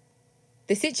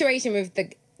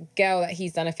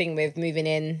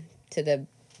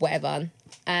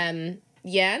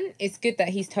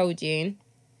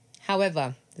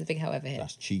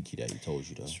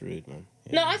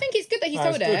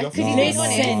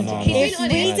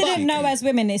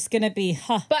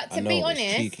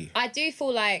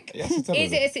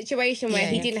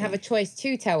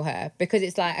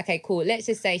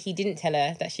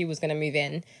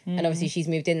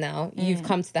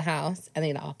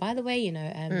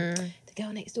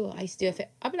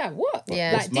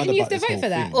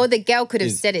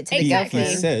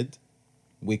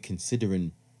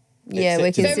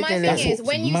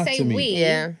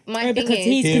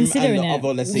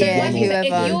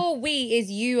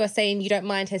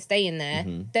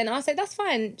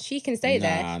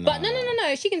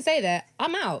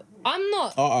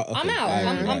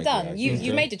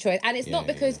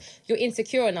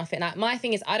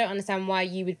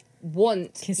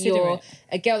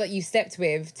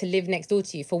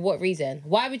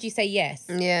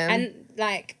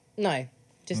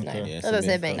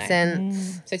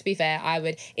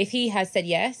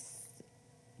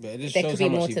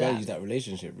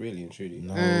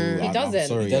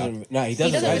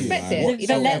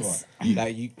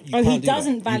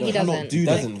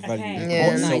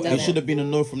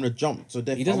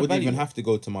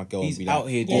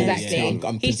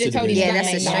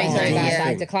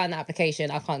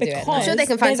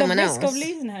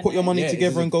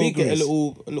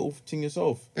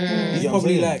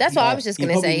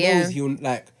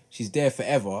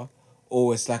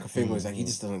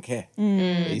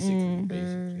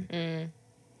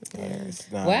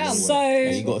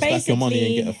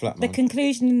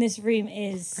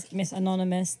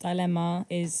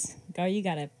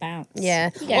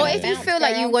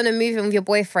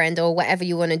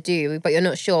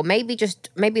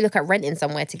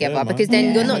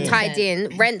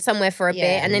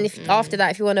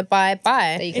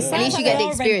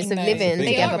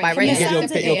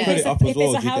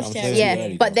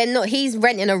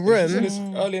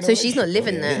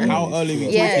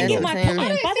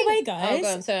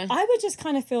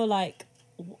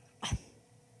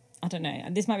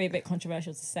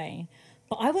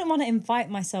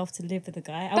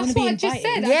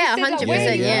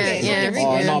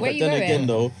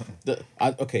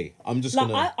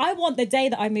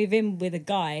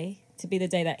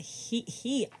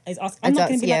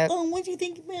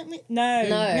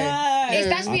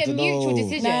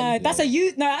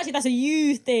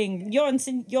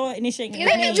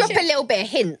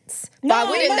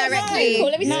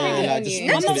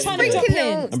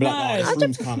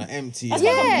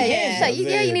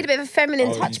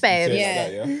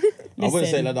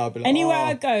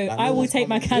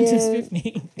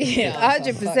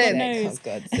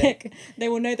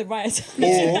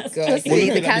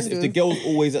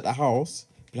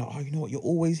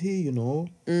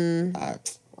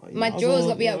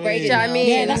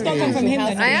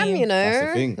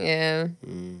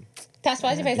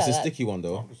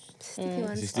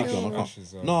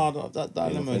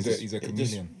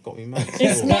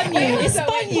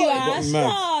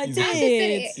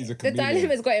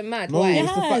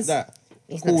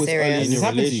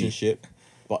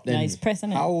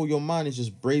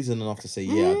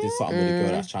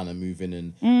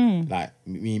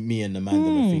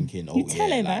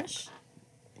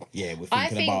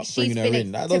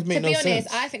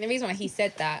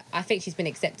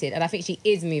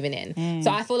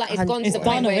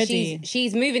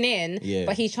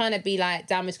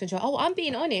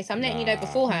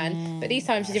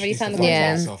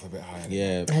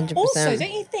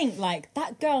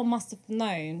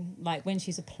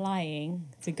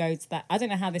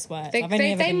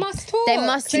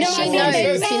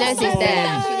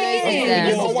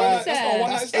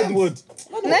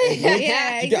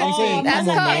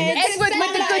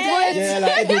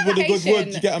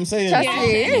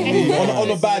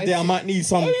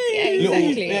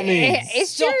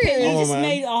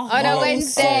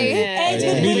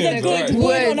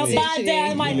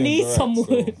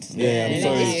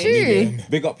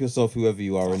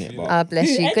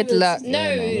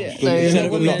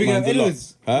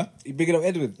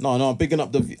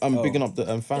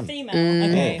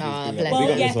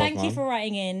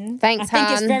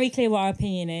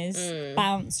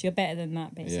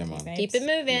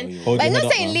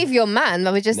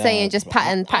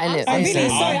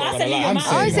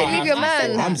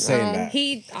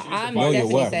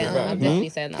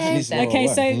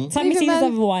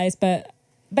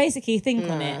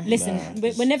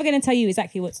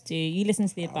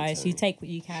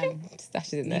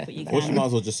 is in You there. put your Or she can. might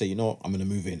as well just say, you know what, I'm gonna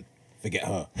move in. forget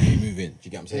her, you move in. Do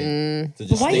you get what I'm saying? So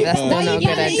just Why stay you- That's her. not a good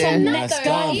Even idea. that That's though,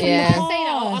 dumb. even Yeah. if I say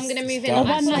that, oh, I'm gonna move in. Dumb.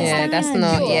 I'm like, Yeah, that's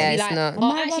not- sure. yeah, Be it's like, not.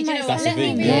 Oh, actually, do you know what? That's Let the me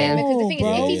thing, move yeah. in because the thing is,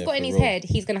 Bro. if he's Yeah, got in for his real. head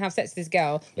he's gonna have sex with this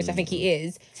girl, which I think he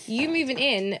is. You moving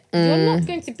in, you're not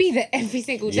going to be there every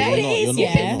single Yeah, day. you're not, you're You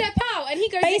not, can you're not. step out, and he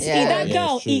goes. Basically, Yeah. that Yeah,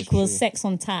 girl it's true, it's equals true. sex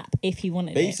on tap if he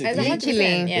wanted Basically, it.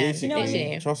 100%, yeah. basically, You know what I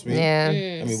mean? trust me. Yeah.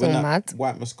 I mean, So when that mad.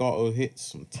 white Moscato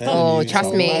hits, I'm telling Oh, you. trust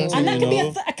it's me. mad, And that you could be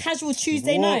know? a casual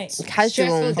Tuesday What? night. Casual.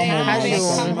 Stressful day.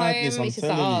 Casual. Come home. Madness, I'm It's just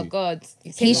like, telling oh you. god.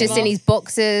 He's just in his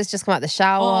boxes, just come out the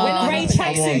shower. Oh, We're not grey helping.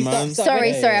 tracksuit. Come on, man. Sorry,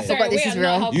 I Sorry, forgot this we is are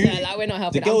not real. helping her, like, we're not The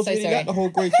helping. girls I'm so really sorry. like the whole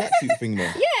grey tracksuit thing, though.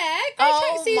 Yeah, grey Oh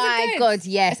tracksuits are my good. god,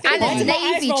 yes. And Why a did my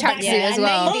eyes navy roll back? tracksuit Yeah, as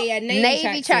well.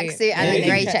 navy tracksuit and a Navy.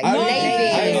 grey tracksuit. I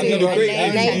only do the grey. I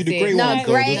only do the grey No, ones,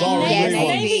 though. grey, Those are yeah, grey ones.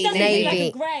 Navy doesn't Navy. look like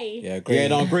a grey. Yeah, grey. Yeah,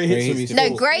 no, grey hits for me Grey's still.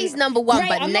 No, grey's number one, Grey,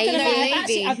 but I'm not gonna lie. navy.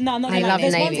 Actually, I'm not I gonna lie. love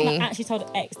There's one navy. time I actually told an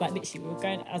ex, like literally, we were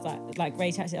going. I was like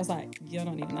grey tracksuit. I was like, you're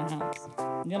not leaving the house.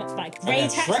 You're not like grey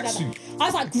Like a tracksuit. tracksuit? I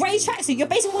was like grey tracksuit. You're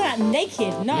basically wearing that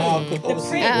naked. No, No, the obviously.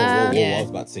 print. Whoa, Yeah. I was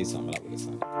about to say something like this.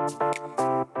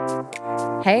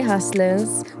 Hey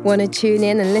hustlers, want to tune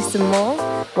in and listen more?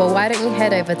 Well, why don't you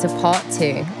head over to part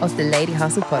 2 of the Lady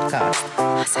Hustle podcast.